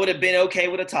 I would have been okay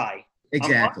with a tie.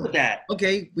 Exactly. I'm fine with that.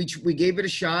 Okay, we gave it a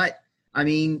shot.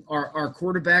 Our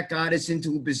quarterback got us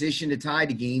into a position to tie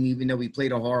the game, even though we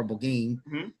played a horrible game.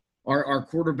 Mm-hmm. Our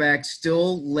quarterback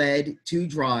still led 2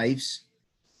 drives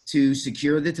to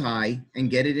secure the tie and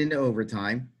get it into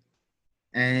overtime.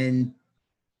 And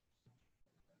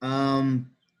then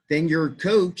your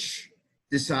coach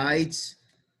decides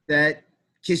that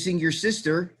kissing your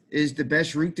sister is the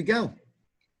best route to go.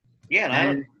 Yeah,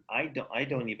 and I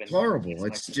don't even. Horrible.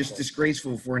 It's just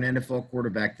disgraceful for an NFL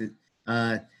quarterback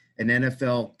an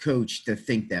NFL coach to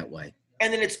think that way.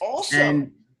 And then it's also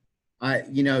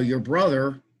your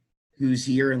brother, who's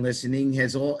here and listening,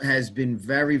 has been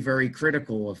very, very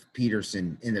critical of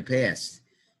Pederson in the past,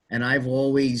 and I've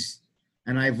always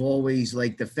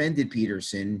defended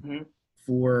Pederson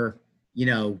for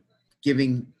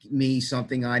giving me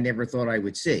something I never thought I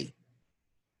would see.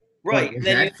 Right.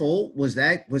 Was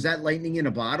that lightning in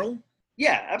a bottle?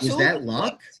 Yeah, absolutely. Was that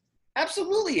luck?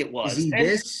 Absolutely, it was.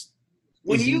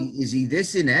 Is he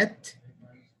this inept?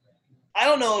 I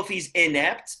don't know if he's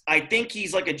inept. I think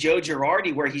he's like a Joe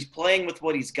Girardi where he's playing with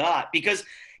what he's got. Because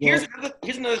here's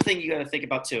another thing you got to think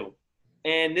about too.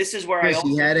 And this is where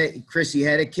Chris, he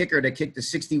had a kicker that kicked a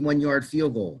 61-yard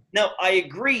field goal no, I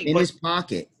agree. in his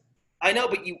pocket. I know,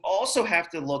 but you also have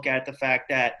to look at the fact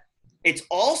that it's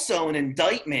also an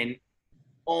indictment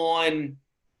on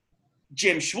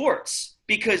Jim Schwartz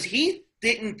because he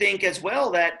didn't think as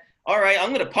well that, all right,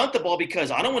 I'm going to punt the ball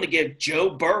because I don't want to give Joe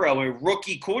Burrow, a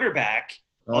rookie quarterback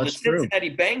of the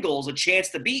Cincinnati Bengals, a chance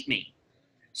to beat me.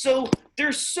 So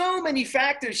there's so many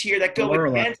factors here that go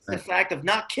against the fact of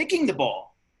not kicking the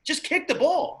ball. Just kick the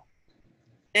ball.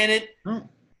 And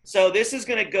so this is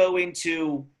going to go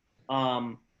into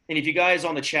and if you guys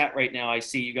on the chat right now, I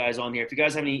see you guys on here. If you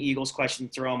guys have any Eagles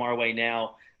questions, throw them our way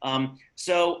now. No,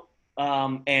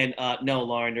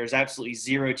 Lauren, there's absolutely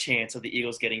zero chance of the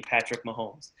Eagles getting Patrick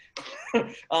Mahomes.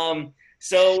 I'm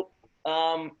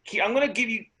going to give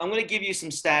you some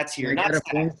stats here. I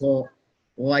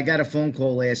got a phone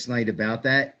call last night about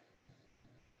that.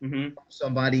 Mm-hmm.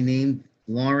 Somebody named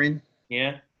Lauren.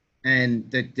 Yeah. And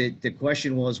the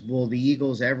question was, will the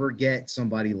Eagles ever get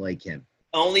somebody like him?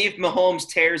 Only if Mahomes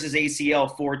tears his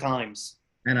ACL 4 times.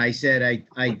 And I said,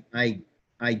 I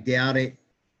doubt it.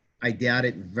 I doubt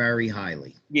it very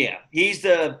highly. Yeah, he's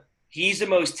the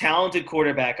most talented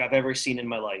quarterback I've ever seen in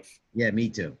my life. Yeah, me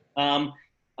too. So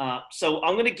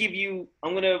I'm gonna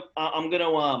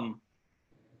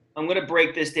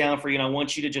break this down for you, and I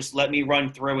want you to just let me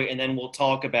run through it, and then we'll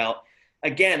talk about.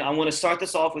 Again, I'm going to start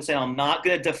this off with saying I'm not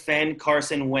going to defend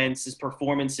Carson Wentz's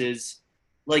performances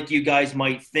like you guys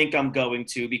might think I'm going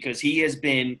to, because he has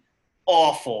been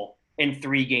awful in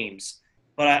 3 games.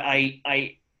 But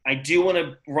I do want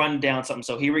to run down something.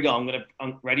 So here we go.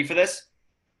 I'm ready for this.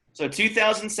 So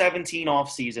 2017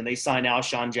 offseason, they signed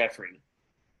Alshon Jeffrey.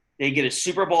 They get a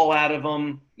Super Bowl out of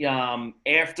him.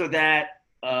 After that,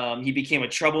 he became a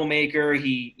troublemaker.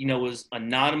 He, was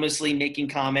anonymously making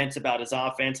comments about his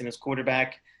offense and his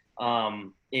quarterback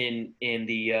in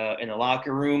the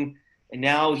locker room. And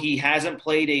now he hasn't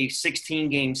played a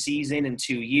 16-game season in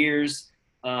 2 years.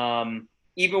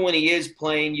 Even when he is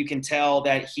playing, you can tell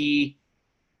that he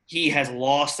has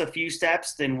lost a few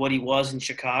steps than what he was in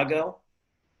Chicago.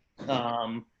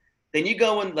 Then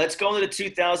let's go into the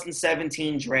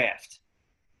 2017 draft.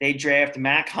 They draft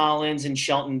Mac Hollins and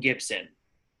Shelton Gibson.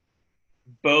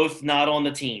 Both not on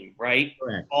the team, right?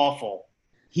 Correct. Awful.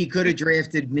 He could have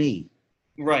drafted me.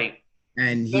 Right.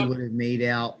 And he would have made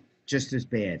out just as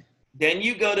bad. Then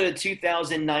you go to the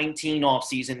 2019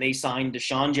 offseason. They signed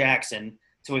Deshaun Jackson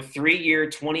to a 3-year,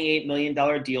 $28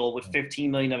 million deal with $15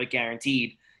 million of it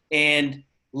guaranteed. And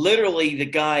literally the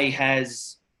guy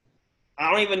has –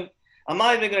 I'm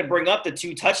not even going to bring up the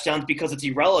 2 touchdowns because it's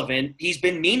irrelevant. He's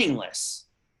been meaningless.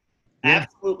 Yeah.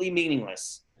 Absolutely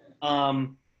meaningless.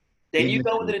 Then you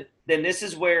go into then this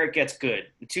is where it gets good.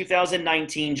 The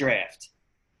 2019 draft.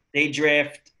 They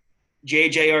draft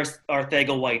J.J.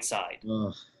 Arcega-Whiteside.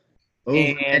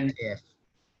 And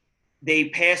they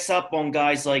pass up on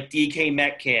guys like DK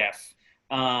Metcalf.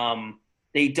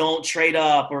 They don't trade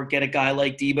up or get a guy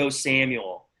like Deebo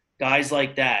Samuel, guys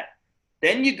like that.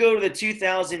 Then you go to the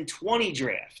 2020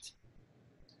 draft.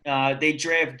 They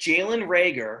draft Jalen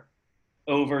Reagor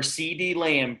over C.D.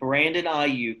 Lamb, Brandon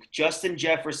Ayuk, Justin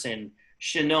Jefferson,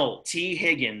 Shenault, T.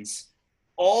 Higgins,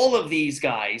 all of these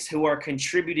guys who are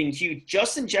contributing huge.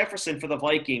 Justin Jefferson for the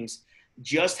Vikings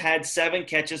just had 7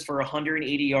 catches for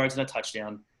 180 yards and a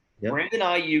touchdown. Yep. Brandon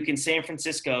Ayuk in San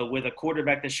Francisco with a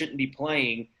quarterback that shouldn't be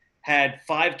playing had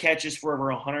 5 catches for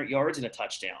over 100 yards and a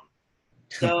touchdown.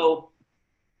 So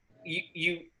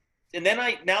I'm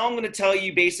going to tell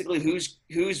you basically who's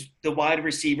the wide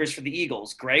receivers for the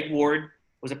Eagles. Greg Ward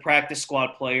was a practice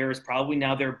squad player, is probably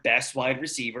now their best wide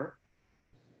receiver.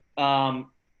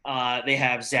 They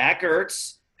have Zach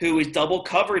Ertz, who is double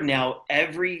covered now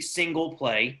every single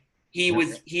play. He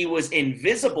was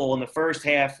invisible in the first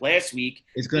half last week.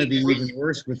 It's going to be even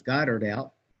worse with Goddard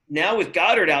out. Now with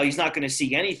Goddard out, he's not going to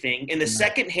see anything. In the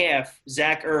second half,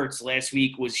 Zach Ertz last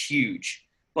week was huge.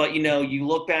 But, you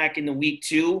look back in the week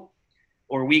 2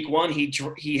 or week 1,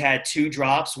 he had 2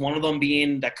 drops, one of them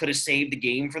being that could have saved the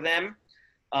game for them.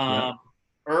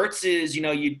 Ertz is,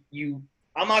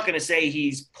 I'm not going to say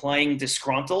he's playing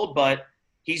disgruntled, but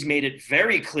he's made it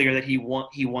very clear that he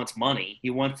wants money. He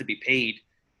wants to be paid.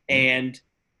 And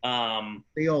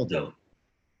they all do.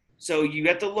 So you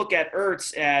have to look at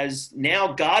Ertz as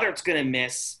now Goddard's going to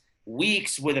miss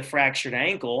weeks with a fractured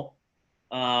ankle.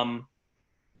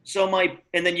 So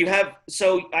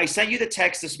I sent you the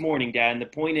text this morning, Dad, and the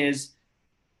point is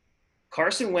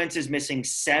Carson Wentz is missing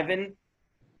 7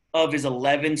 of his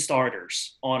 11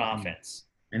 starters on offense.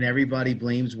 And everybody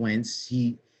blames Wentz.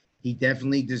 He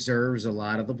definitely deserves a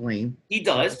lot of the blame. He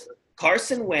does.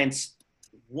 Carson Wentz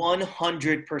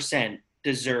 100%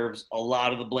 deserves a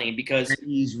lot of the blame because And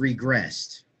he's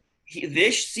regressed.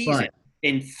 this season, But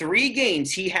in 3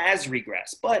 games, he has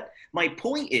regressed. But my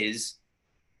point is,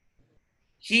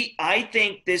 I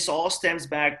think this all stems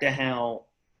back to how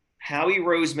Howie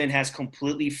Roseman has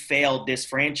completely failed this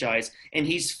franchise, and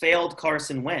he's failed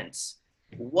Carson Wentz.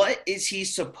 What is he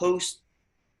supposed?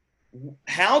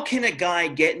 How can a guy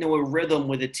get into a rhythm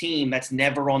with a team that's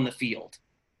never on the field?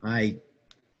 I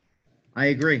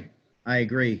agree. I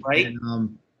agree. Right?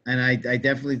 And I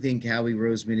definitely think Howie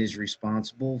Roseman is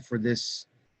responsible for this,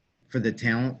 for the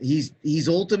talent. He's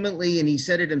ultimately, and he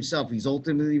said it himself, he's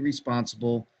ultimately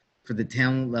responsible for the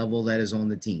talent level that is on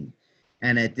the team.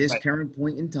 And at this Right. current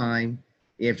point in time,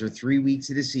 after 3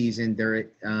 weeks of the season,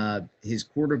 his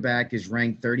quarterback is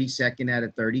ranked 32nd out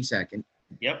of 32nd.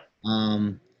 Yep.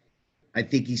 I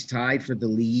think he's tied for the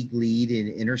league lead in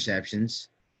interceptions.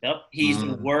 Yep. He's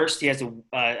the worst. He has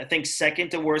I think, second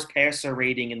to worst passer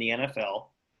rating in the NFL.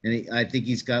 And I think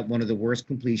he's got one of the worst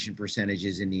completion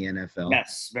percentages in the NFL.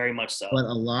 Yes, very much so. But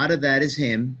a lot of that is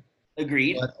him.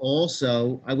 Agreed. But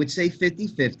also, I would say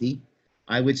 50-50.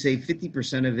 I would say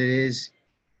 50% of it is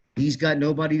he's got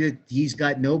nobody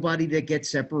that gets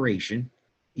separation.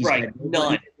 He's right. got nobody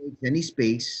None. that makes any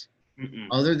space. Mm-mm.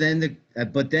 Other than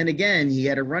but then again, he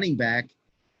had a running back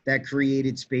that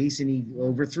created space and he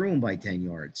overthrew him by 10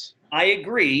 yards. I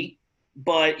agree,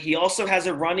 but he also has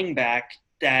a running back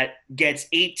that gets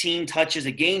 18 touches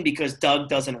a game because Doug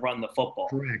doesn't run the football.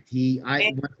 Correct.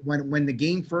 When the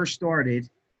game first started,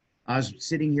 I was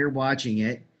sitting here watching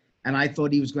it, and I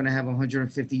thought he was going to have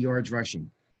 150 yards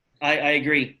rushing. I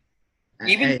agree.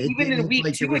 Even in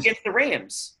week 2 against the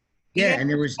Rams. Yeah, and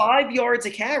there was 5 yards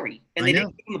a carry, and they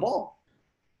didn't give him the ball.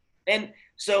 And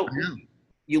so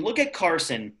you look at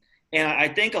Carson, and I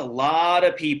think a lot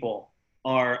of people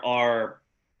are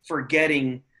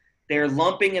forgetting they're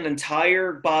lumping an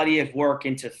entire body of work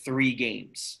into 3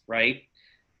 games, right?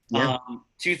 Yeah.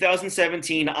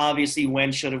 2017, obviously,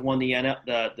 Wentz should have won the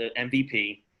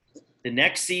MVP. The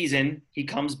next season, he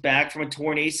comes back from a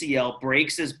torn ACL,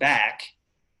 breaks his back,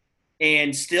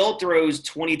 and still throws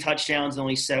 20 touchdowns and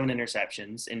only 7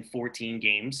 interceptions in 14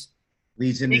 games.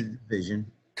 Leads in the division.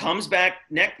 Comes back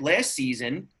last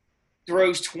season,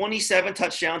 throws 27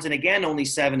 touchdowns and, again, only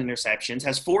 7 interceptions,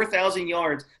 has 4,000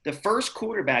 yards, the first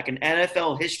quarterback in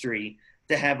NFL history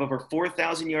to have over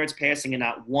 4,000 yards passing and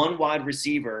not one wide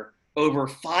receiver over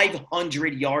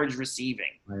 500 yards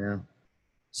receiving. I know.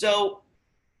 So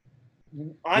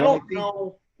I don't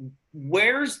know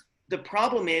where's the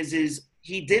problem is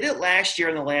he did it last year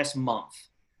in the last month.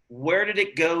 Where did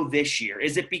it go this year?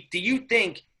 Do you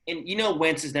think, and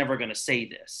Wentz is never going to say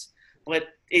this, but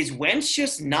is Wentz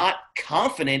just not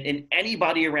confident in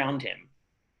anybody around him?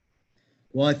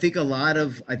 Well, I think a lot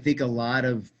of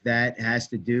that has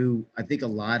to do. I think a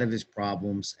lot of his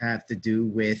problems have to do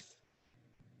with,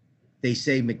 they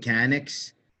say,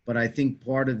 mechanics, but I think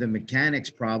part of the mechanics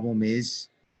problem is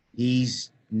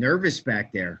he's nervous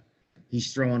back there.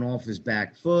 He's throwing off his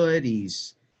back foot.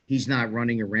 He's not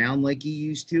running around like he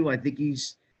used to. I think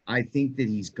that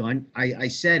he's gun. I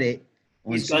said it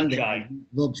on He's Sunday. gun shy. He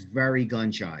looks very gun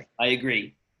shy. I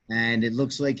agree. And it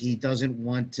looks like he doesn't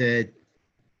want to.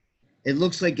 It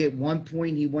looks like at one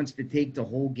point he wants to take the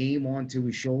whole game onto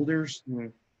his shoulders,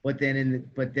 but then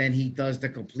he does the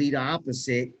complete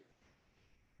opposite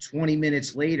 20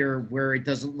 minutes later, where it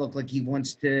doesn't look like he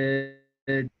wants to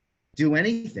do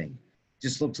anything.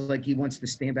 Just looks like he wants to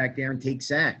stand back there and take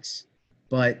sacks.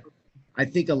 But I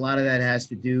think a lot of that has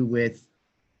to do with,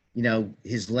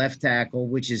 his left tackle,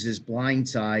 which is his blind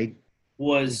side,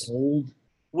 was a toll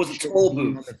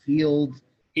booth on the field.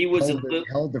 He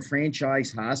held the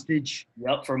franchise hostage.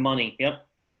 Yep, for money. Yep.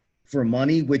 For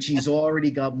money, which he's already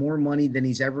got more money than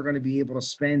he's ever going to be able to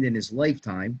spend in his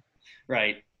lifetime.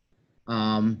 Right.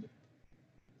 In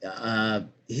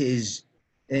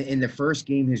the first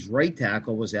game, his right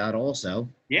tackle was out also.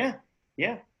 Yeah.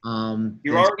 Yeah.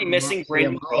 You're already missing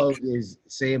Brandon Brooks.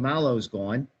 Sayamalo's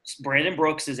gone. Brandon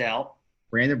Brooks is out.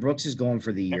 Brandon Brooks is gone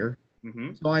for the year.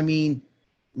 Mm-hmm. So, I mean,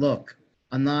 look,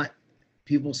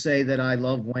 people say that I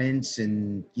love Wentz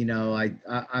and,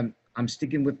 I'm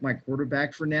sticking with my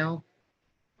quarterback for now.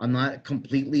 I'm not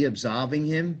completely absolving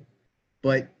him,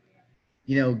 but,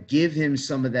 give him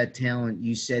some of that talent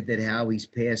you said that Howie's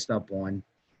passed up on.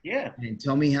 Yeah. And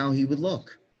tell me how he would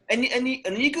look. And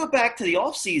you go back to the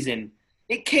offseason.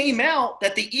 It came out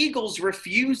that the Eagles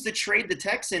refused to trade the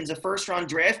Texans a first-round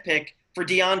draft pick for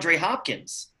DeAndre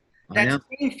Hopkins. That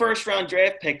same first-round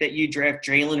draft pick that you draft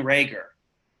Jalen Reagor.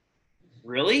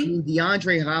 Really? I mean,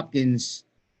 DeAndre Hopkins,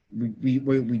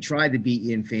 we tried to beat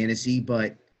you in fantasy,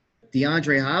 but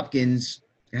DeAndre Hopkins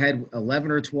had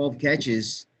 11 or 12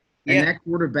 catches, and Yeah. that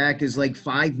quarterback is like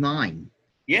 5'9".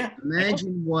 Yeah.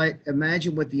 Imagine what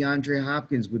DeAndre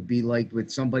Hopkins would be like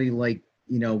with somebody like,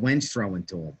 Wentz throwing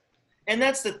to him. And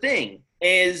that's the thing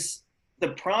is the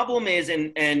problem is,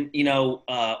 on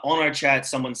our chat,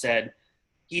 someone said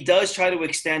he does try to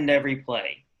extend every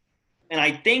play. And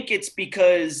I think it's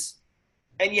because,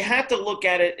 and you have to look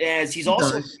at it as He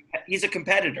does. he's a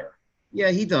competitor.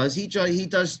 Yeah, he does. He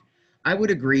does. I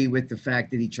would agree with the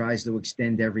fact that he tries to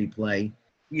extend every play,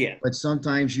 Yeah. but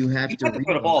sometimes you have You to have to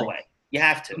throw the ball realize. away. You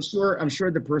have to. I'm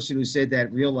sure the person who said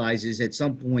that realizes at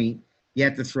some point you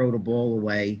have to throw the ball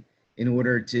away in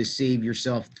order to save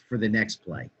yourself for the next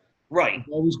play. Right. There's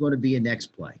always going to be a next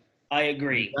play. I You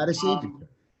agree. got to save it.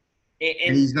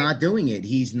 And And he's not doing it.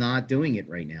 He's not doing it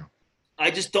right now. I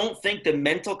just don't think the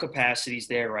mental capacity is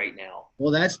there right now.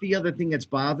 Well, that's the other thing that's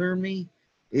bothering me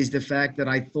is the fact that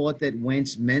I thought that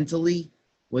Wentz mentally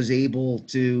was able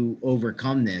to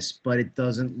overcome this, but it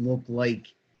doesn't look like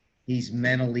he's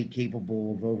mentally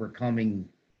capable of overcoming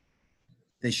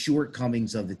the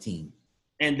shortcomings of the team.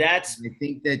 And that's I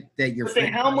think that your but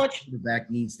then how much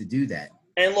quarterback needs to do that.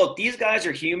 and look, these guys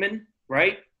are human,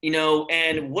 right?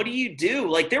 And what do you do?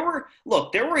 Like there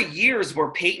were years where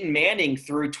Peyton Manning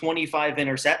threw 25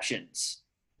 interceptions.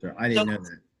 So I didn't know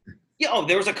that. Yeah,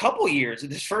 there was a couple years.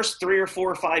 His first 3 or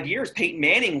 4 or 5 years, Peyton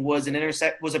Manning was an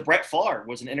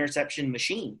interception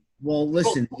machine. Well,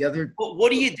 listen, But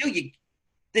what do?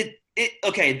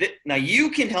 Now you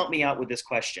can help me out with this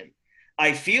question.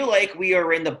 I feel like we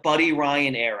are in the Buddy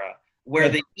Ryan era where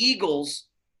the Eagles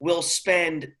will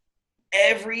spend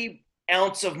every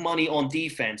ounce of money on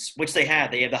defense, which they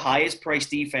have. They have the highest priced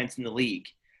defense in the league.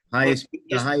 the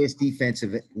highest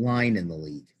defensive line in the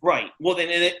league. Right. Well,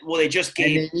 they just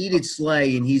gave. And they needed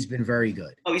Slay, and he's been very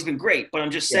good. Oh, he's been great. But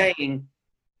I'm just saying,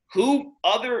 they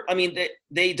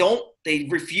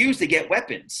refuse to get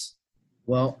weapons.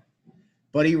 Well,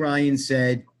 Buddy Ryan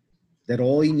said that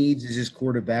all he needs is his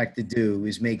quarterback to do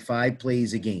is make 5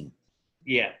 plays a game.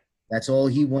 Yeah. That's all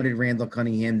he wanted Randall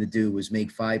Cunningham to do was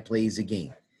make 5 plays a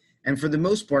game. And for the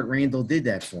most part, Randall did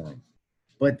that for him.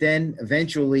 But then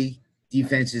eventually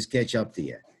defenses catch up to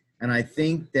you. And I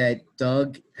think that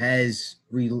Doug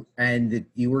and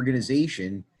the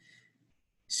organization,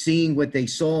 seeing what they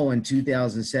saw in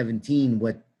 2017,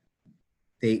 what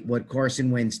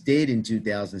Carson Wentz did in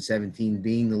 2017,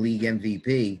 being the league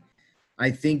MVP, I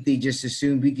think they just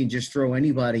assumed we can just throw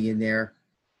anybody in there.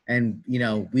 And,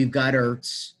 we've got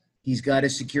Ertz. He's got a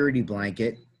security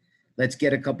blanket. Let's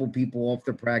get a couple people off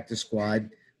the practice squad.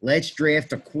 Let's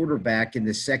draft a quarterback in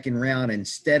the second round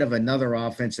instead of another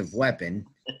offensive weapon.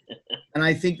 And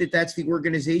I think that that's the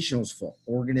organization's fault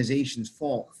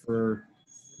for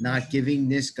not giving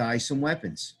this guy some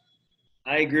weapons.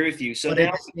 I agree with you. But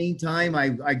at the same time,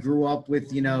 I grew up with,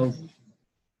 Donovan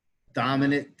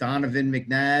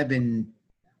McNabb and,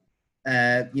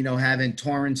 having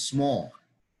Torrance Small.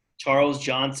 Charles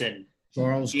Johnson.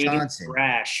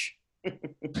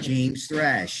 James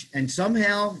Thrash. And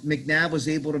somehow McNabb was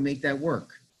able to make that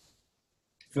work.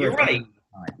 You're right.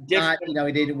 He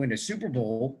didn't win a Super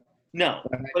Bowl. No.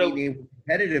 But they were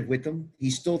competitive with them. He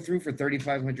still threw for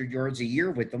 3,500 yards a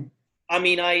year with them. I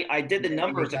mean, I did the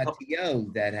numbers. I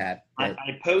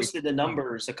posted the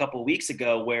numbers a couple of weeks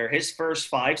ago where his first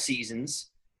 5 seasons,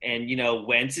 and,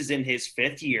 Wentz is in his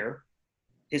 5th year.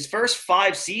 His first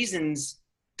 5 seasons,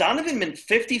 Donovan went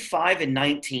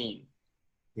 55-19.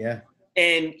 Yeah.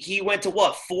 And he went to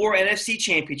 4 NFC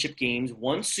championship games,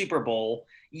 1 Super Bowl.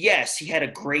 Yes, he had a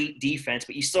great defense,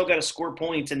 but you still got to score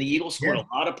points, and the Eagles scored a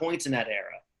lot of points in that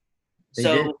era. They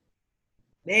did.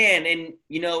 Man, and,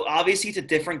 obviously it's a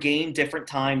different game, different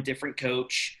time, different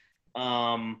coach.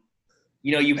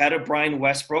 You had a Brian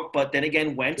Westbrook, but then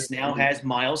again, Wentz now has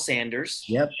Miles Sanders.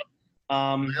 Yep.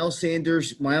 Miles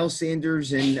Sanders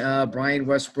and Brian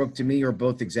Westbrook, to me, are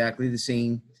both exactly the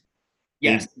same.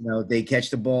 Yes. They catch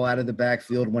the ball out of the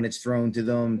backfield when it's thrown to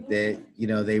them.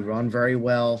 They run very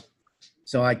well.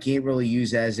 So I can't really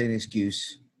use that as an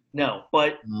excuse. No,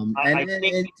 but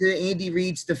and to Andy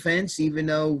Reid's defense, even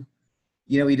though,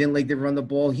 he didn't like to run the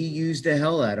ball, he used the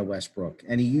hell out of Westbrook.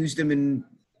 And he used him, and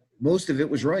most of it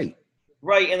was right.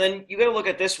 Right, and then you got to look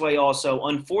at it this way also.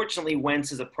 Unfortunately,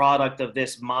 Wentz is a product of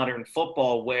this modern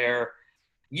football where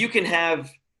you can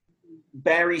have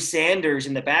Barry Sanders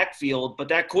in the backfield, but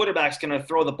that quarterback's going to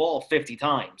throw the ball 50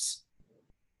 times.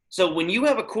 So when you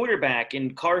have a quarterback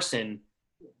in Carson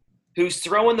who's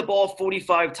throwing the ball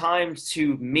 45 times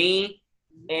to me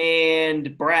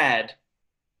and Brad,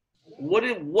 what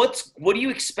do you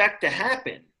expect to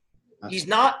happen? He's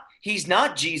not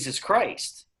Jesus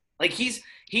Christ. Like he's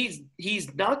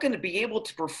he's not going to be able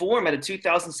to perform at a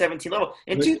 2017 level.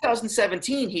 In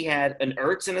 2017, he had an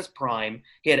Ertz in his prime.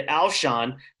 He had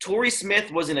Alshon. Torrey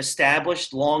Smith was an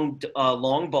established long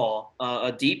ball,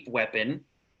 a deep weapon,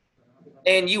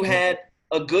 and you had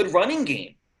a good running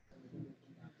game.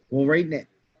 Well, right now,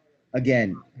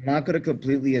 again, I'm not going to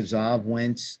completely absolve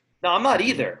Wentz. No, I'm not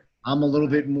either. I'm a little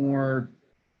bit more,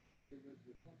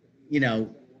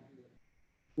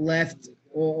 left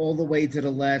all the way to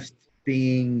the left,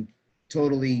 being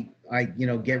totally,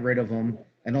 get rid of him,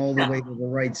 and all the way to the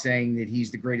right, saying that he's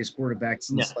the greatest quarterback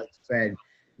since sliced bread.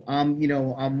 I'm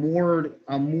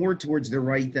more towards the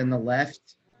right than the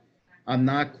left. I'm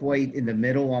not quite in the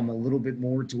middle. I'm a little bit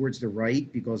more towards the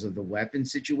right because of the weapon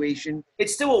situation.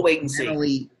 It's still a wait and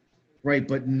see. Right,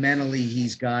 but mentally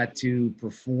he's got to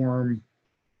perform.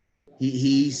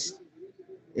 He's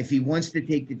if he wants to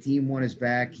take the team on his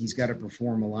back, he's got to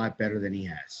perform a lot better than he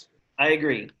has. I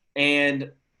agree. And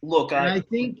look, I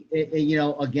think,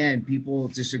 again, people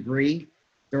disagree.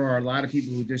 There are a lot of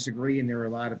people who disagree, and there are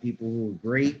a lot of people who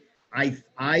agree. I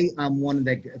am one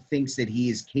that thinks that he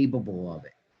is capable of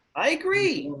it. I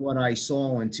agree. What I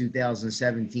saw in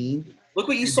 2017. Look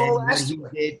what you saw last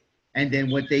year. And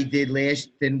then what he did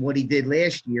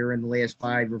last year in the last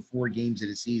 5 or 4 games of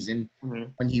the season,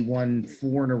 when he won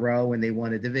 4 in a row and they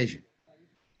won a division.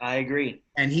 I agree.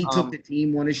 And he took the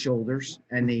team on his shoulders,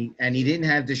 and he didn't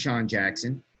have Deshaun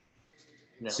Jackson.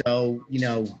 No. So,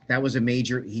 that was a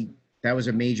major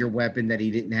weapon that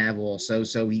he didn't have also.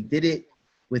 So he did it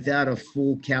without a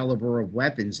full caliber of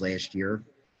weapons last year.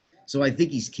 So I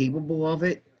think he's capable of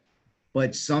it,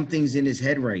 but something's in his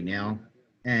head right now.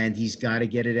 And he's got to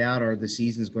get it out, or the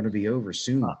season's going to be over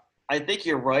soon. I think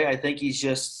you're right. I think he's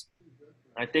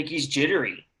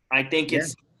jittery. I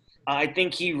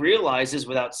think he realizes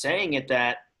without saying it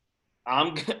that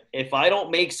if I don't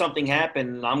make something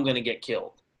happen, I'm going to get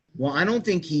killed. Well, I don't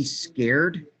think he's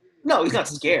scared. No, he's not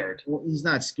scared. Well, he's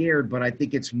not scared, but I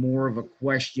think it's more of a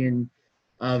question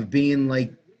of being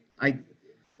like,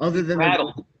 other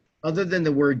than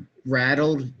the word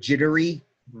rattled, jittery,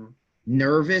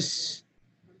 nervous.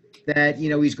 That,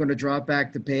 he's going to drop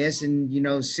back to pass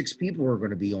and, 6 people are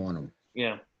going to be on him.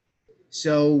 Yeah.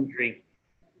 So,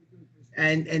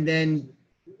 and then,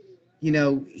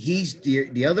 he's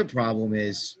the other problem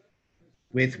is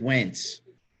with Wentz,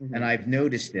 and I've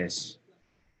noticed this.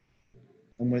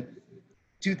 And with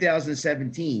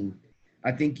 2017,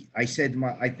 I think I said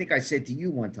to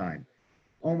you one time,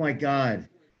 oh my God,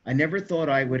 I never thought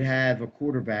I would have a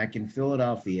quarterback in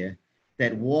Philadelphia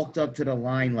that walked up to the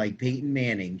line like Peyton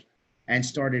Manning and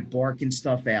started barking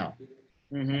stuff out.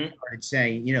 Started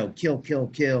saying, kill, kill,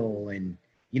 kill, and,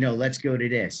 let's go to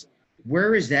this.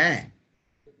 Where is that?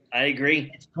 I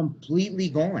agree. It's completely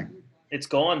gone. It's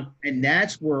gone. And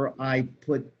that's where I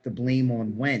put the blame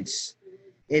on Wentz.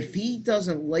 If he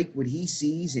doesn't like what he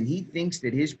sees and he thinks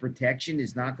that his protection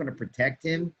is not going to protect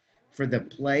him for the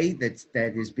play that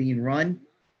is being run,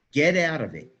 get out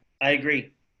of it. I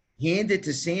agree. Hand it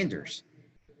to Sanders.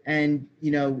 And,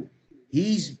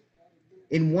 he's –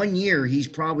 in 1 year, he's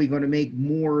probably going to make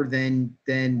more than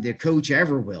the coach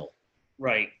ever will.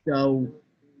 Right. So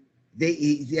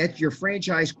your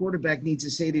franchise quarterback needs to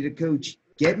say to the coach,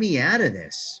 get me out of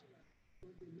this.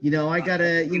 I got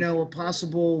a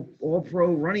possible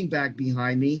all-pro running back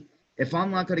behind me. If I'm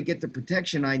not going to get the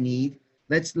protection I need,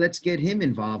 let's get him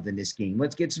involved in this game.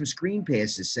 Let's get some screen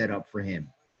passes set up for him.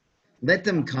 Let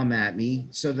them come at me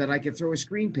so that I can throw a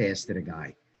screen pass to the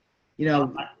guy.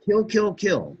 Kill, kill,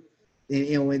 kill.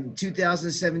 In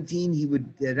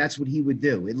 2017, that's what he would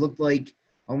do. It looked like,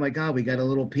 oh my God, we got a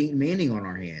little Peyton Manning on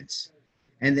our hands.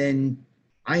 And then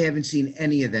I haven't seen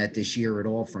any of that this year at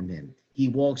all from him. He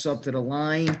walks up to the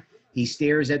line, he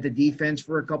stares at the defense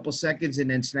for a couple seconds, and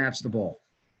then snaps the ball.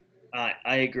 I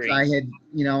agree.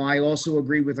 I also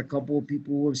agree with a couple of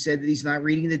people who have said that he's not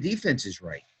reading the defenses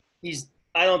right.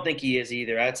 I don't think he is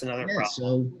either. That's another problem.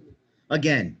 So,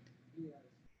 again,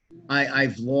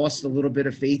 I've lost a little bit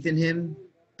of faith in him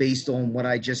based on what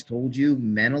I just told you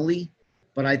mentally.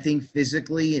 But I think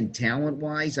physically and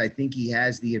talent-wise, I think he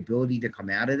has the ability to come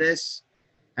out of this.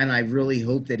 And I really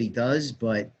hope that he does.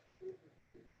 But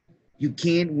you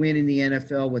can't win in the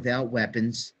NFL without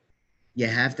weapons. You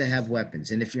have to have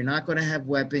weapons. And if you're not going to have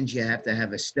weapons, you have to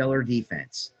have a stellar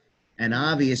defense. And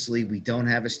obviously, we don't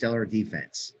have a stellar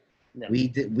defense. No.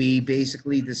 We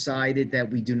basically decided that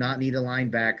we do not need a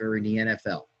linebacker in the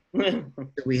NFL.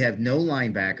 We have no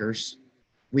linebackers.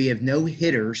 We have no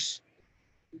hitters.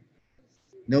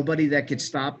 Nobody that could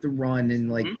stop the run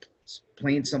and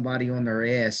plant somebody on their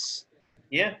ass.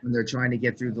 Yeah. When they're trying to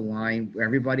get through the line.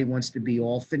 Everybody wants to be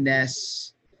all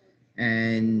finesse.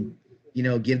 And,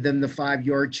 give them the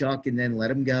 5-yard chuck and then let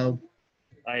them go.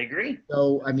 I agree.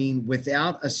 So, I mean,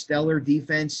 without a stellar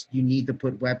defense, you need to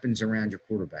put weapons around your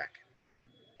quarterback.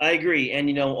 I agree.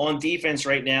 And, on defense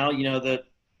right now, the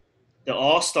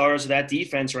all-stars of that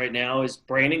defense right now is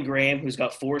Brandon Graham, who's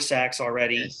got 4 sacks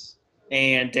already, Yes.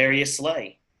 and Darius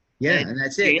Slay. Yeah, and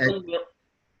that's it.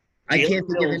 I can't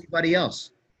think of anybody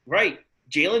else. Right.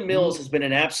 Jalen Mills has been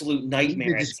an absolute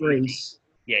nightmare. He's a disgrace.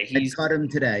 Yeah, I'd cut him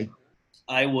today.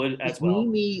 I would as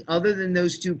well. Other than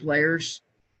those 2 players,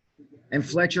 and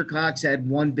Fletcher Cox had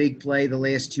 1 big play the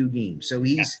last 2 games. So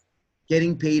he's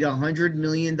getting paid $100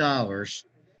 million,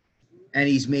 and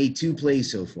he's made 2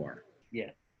 plays so far. Yeah.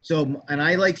 So, and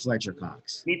I like Fletcher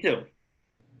Cox. Me too.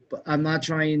 But I'm not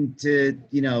trying to,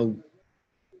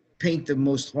 paint the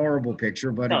most horrible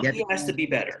picture, but he has to be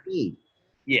better.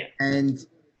 Yeah. And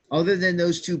other than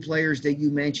those 2 players that you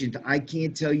mentioned, I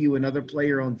can't tell you another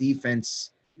player on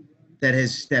defense that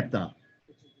has stepped up.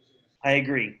 I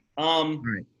agree.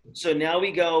 Right. So now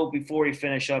before we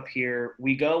finish up here,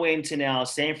 we go into now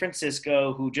San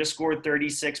Francisco, who just scored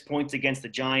 36 points against the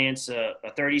Giants, a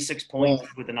 36 points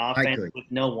with an offense with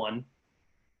no one.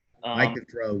 I could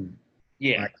throw.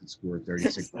 Yeah. I could score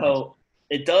 36 So points.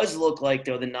 It does look like,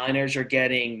 though, the Niners are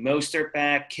getting Mostert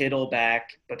back, Kittle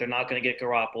back, but they're not going to get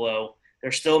Garoppolo.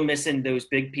 They're still missing those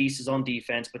big pieces on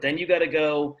defense. But then you got to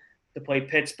go to play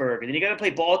Pittsburgh, and then you got to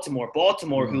play Baltimore.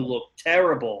 Baltimore, who looked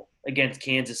terrible against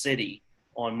Kansas City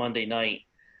on Monday night.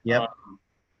 Yep.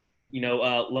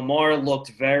 Lamar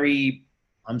looked very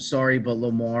 – I'm sorry, but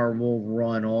Lamar will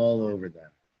run all over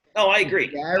them. Oh, I agree.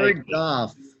 Jared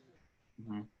Goff,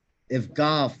 if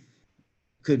Goff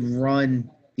could run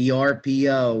the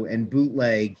RPO and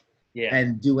bootleg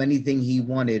and do anything he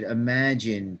wanted,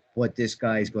 imagine what this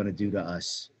guy's going to do to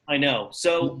us. I know.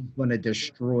 So he's going to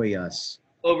destroy us.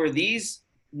 Over these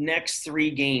next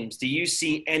 3 games, do you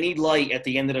see any light at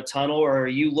the end of the tunnel, or are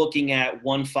you looking at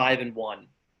 1-5-1?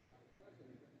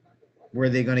 Where are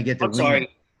they going to get the I'm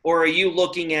sorry. Or are you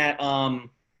looking at what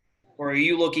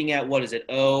is it?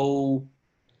 5-1?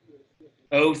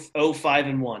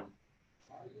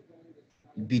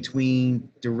 Between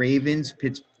the Ravens,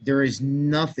 there is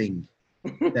nothing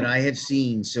that I have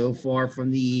seen so far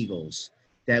from the Eagles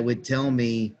that would tell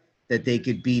me that they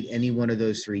could beat any one of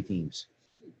those 3 teams.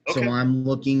 Okay. So I'm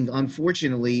looking,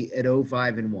 unfortunately, at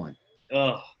 5-1.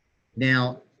 Ugh.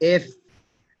 Now, if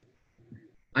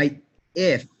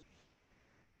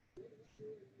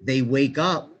they wake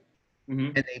up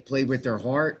and they play with their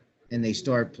heart and they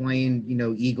start playing,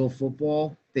 Eagle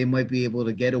football, they might be able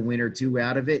to get a win or 2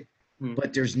 out of it.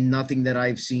 But there's nothing that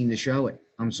I've seen to show it.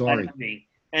 I'm sorry.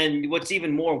 And what's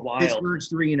even more wild, Pittsburgh's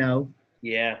 3-0.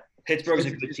 Yeah, Pittsburgh's a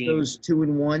good team. Those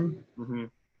 2-1,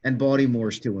 and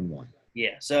Baltimore's 2-1.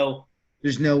 Yeah, so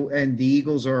there's and the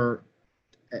Eagles are.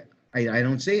 I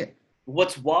don't see it.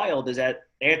 What's wild is that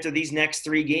after these next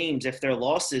 3 games, if they're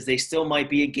losses, they still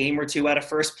might be a game or 2 out of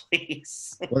first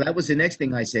place. Well, that was the next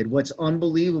thing I said. What's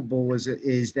unbelievable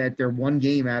is that they're 1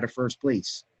 game out of first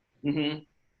place. I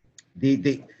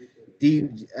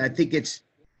think it's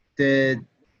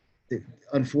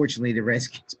unfortunately the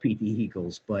Redskins beat the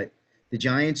Eagles, but the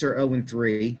Giants are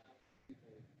 0-3.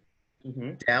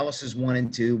 Dallas is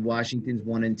 1-2. Washington's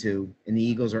 1-2, and the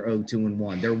Eagles are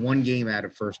 0-2-1. They're 1 game out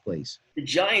of first place. The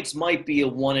Giants might be a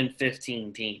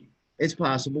 1-15 team. It's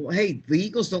possible. Hey, the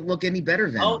Eagles don't look any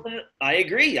better than them. I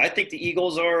agree. I think the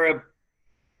Eagles are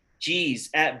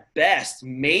at best,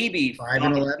 maybe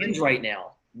 5-11 right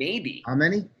now. Maybe. How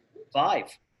many? 5.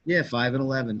 Yeah,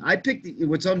 5-11.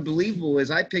 What's unbelievable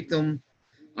is I picked the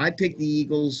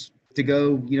Eagles to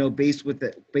go,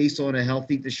 based on a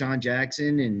healthy Deshaun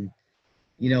Jackson and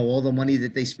all the money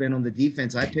that they spent on the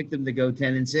defense. I picked them to go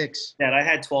 10-6. Dad, I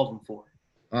had 12-4. Oh,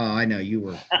 I know you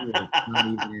were not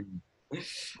even in. There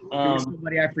was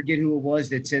somebody, I forget who it was,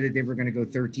 that said that they were going to go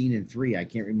 13-3. I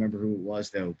can't remember who it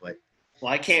was though, but.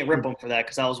 Well, I can't rip them for that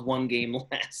because I was 1 game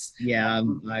less. Yeah,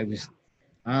 I'm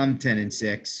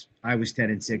 10-6. I was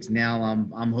 10-6. Now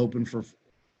I'm hoping for,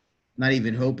 not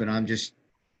even hoping. I'm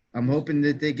hoping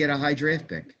that they get a high draft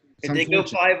pick. If they go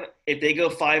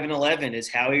 5-11,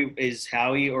 is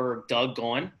Howie or Doug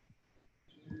gone?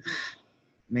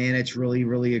 Man, it's really,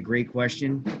 really a great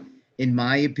question. In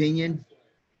my opinion,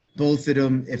 both of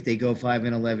them, if they go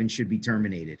 5-11, should be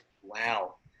terminated.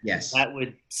 Wow. Yes. That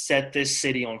would set this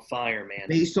city on fire, man.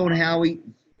 Based on Howie,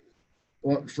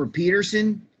 for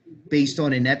Pederson, based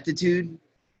on ineptitude,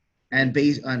 and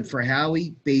for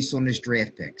Howie, based on his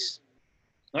draft picks.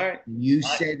 All right. You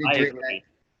said I agree.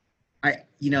 I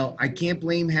can't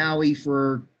blame Howie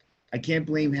for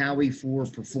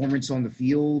performance on the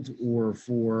field or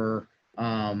for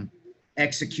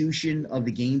execution of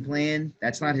the game plan,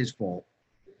 that's not his fault.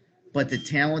 But the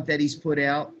talent that he's put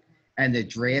out and the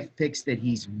draft picks that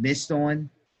he's missed on,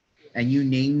 and you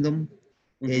name them,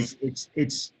 is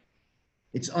it's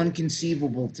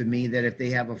unconceivable to me that if they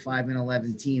have a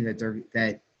 5-11 team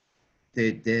that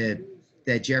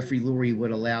Jeffrey Lurie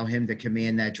would allow him to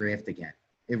command that draft again.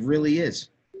 It really is.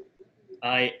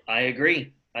 I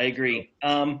agree.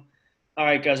 All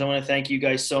right, guys, I want to thank you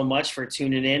guys so much for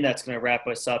tuning in. That's going to wrap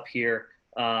us up here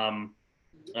tonight.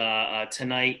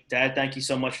 Dad, thank you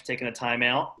so much for taking the time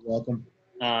out. You're welcome.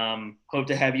 Hope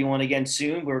to have you on again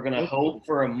soon. We're going to hope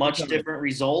for a much different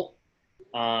result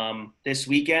this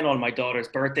weekend on my daughter's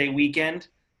birthday weekend.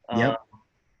 Yep.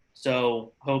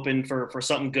 So hoping for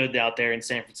something good out there in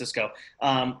San Francisco.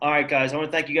 All right, guys, I want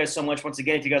to thank you guys so much. Once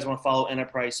again, if you guys want to follow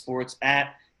Enterprise Sports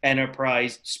at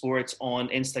Enterprise Sports on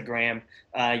Instagram,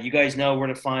 you guys know where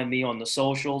to find me on the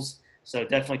socials. So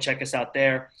definitely check us out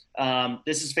there.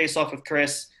 This is Face Off with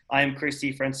Chris. I am Chris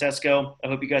DiFrancesco. I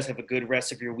hope you guys have a good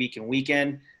rest of your week and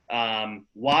weekend.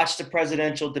 Watch the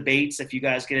presidential debates if you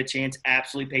guys get a chance.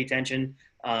 Absolutely pay attention.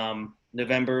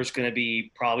 November is going to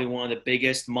be probably one of the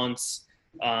biggest months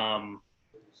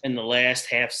in the last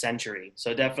half century.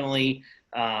 So definitely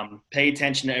pay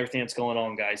attention to everything that's going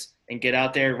on, guys, and get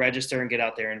out there, register, and get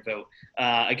out there and vote.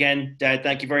 Again, Dad,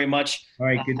 thank you very much. All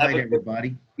right, good night,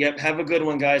 everybody. Yep, have a good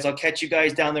one, guys. I'll catch you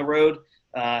guys down the road.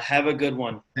 Have a good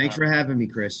one. Thanks for having me,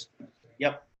 Chris.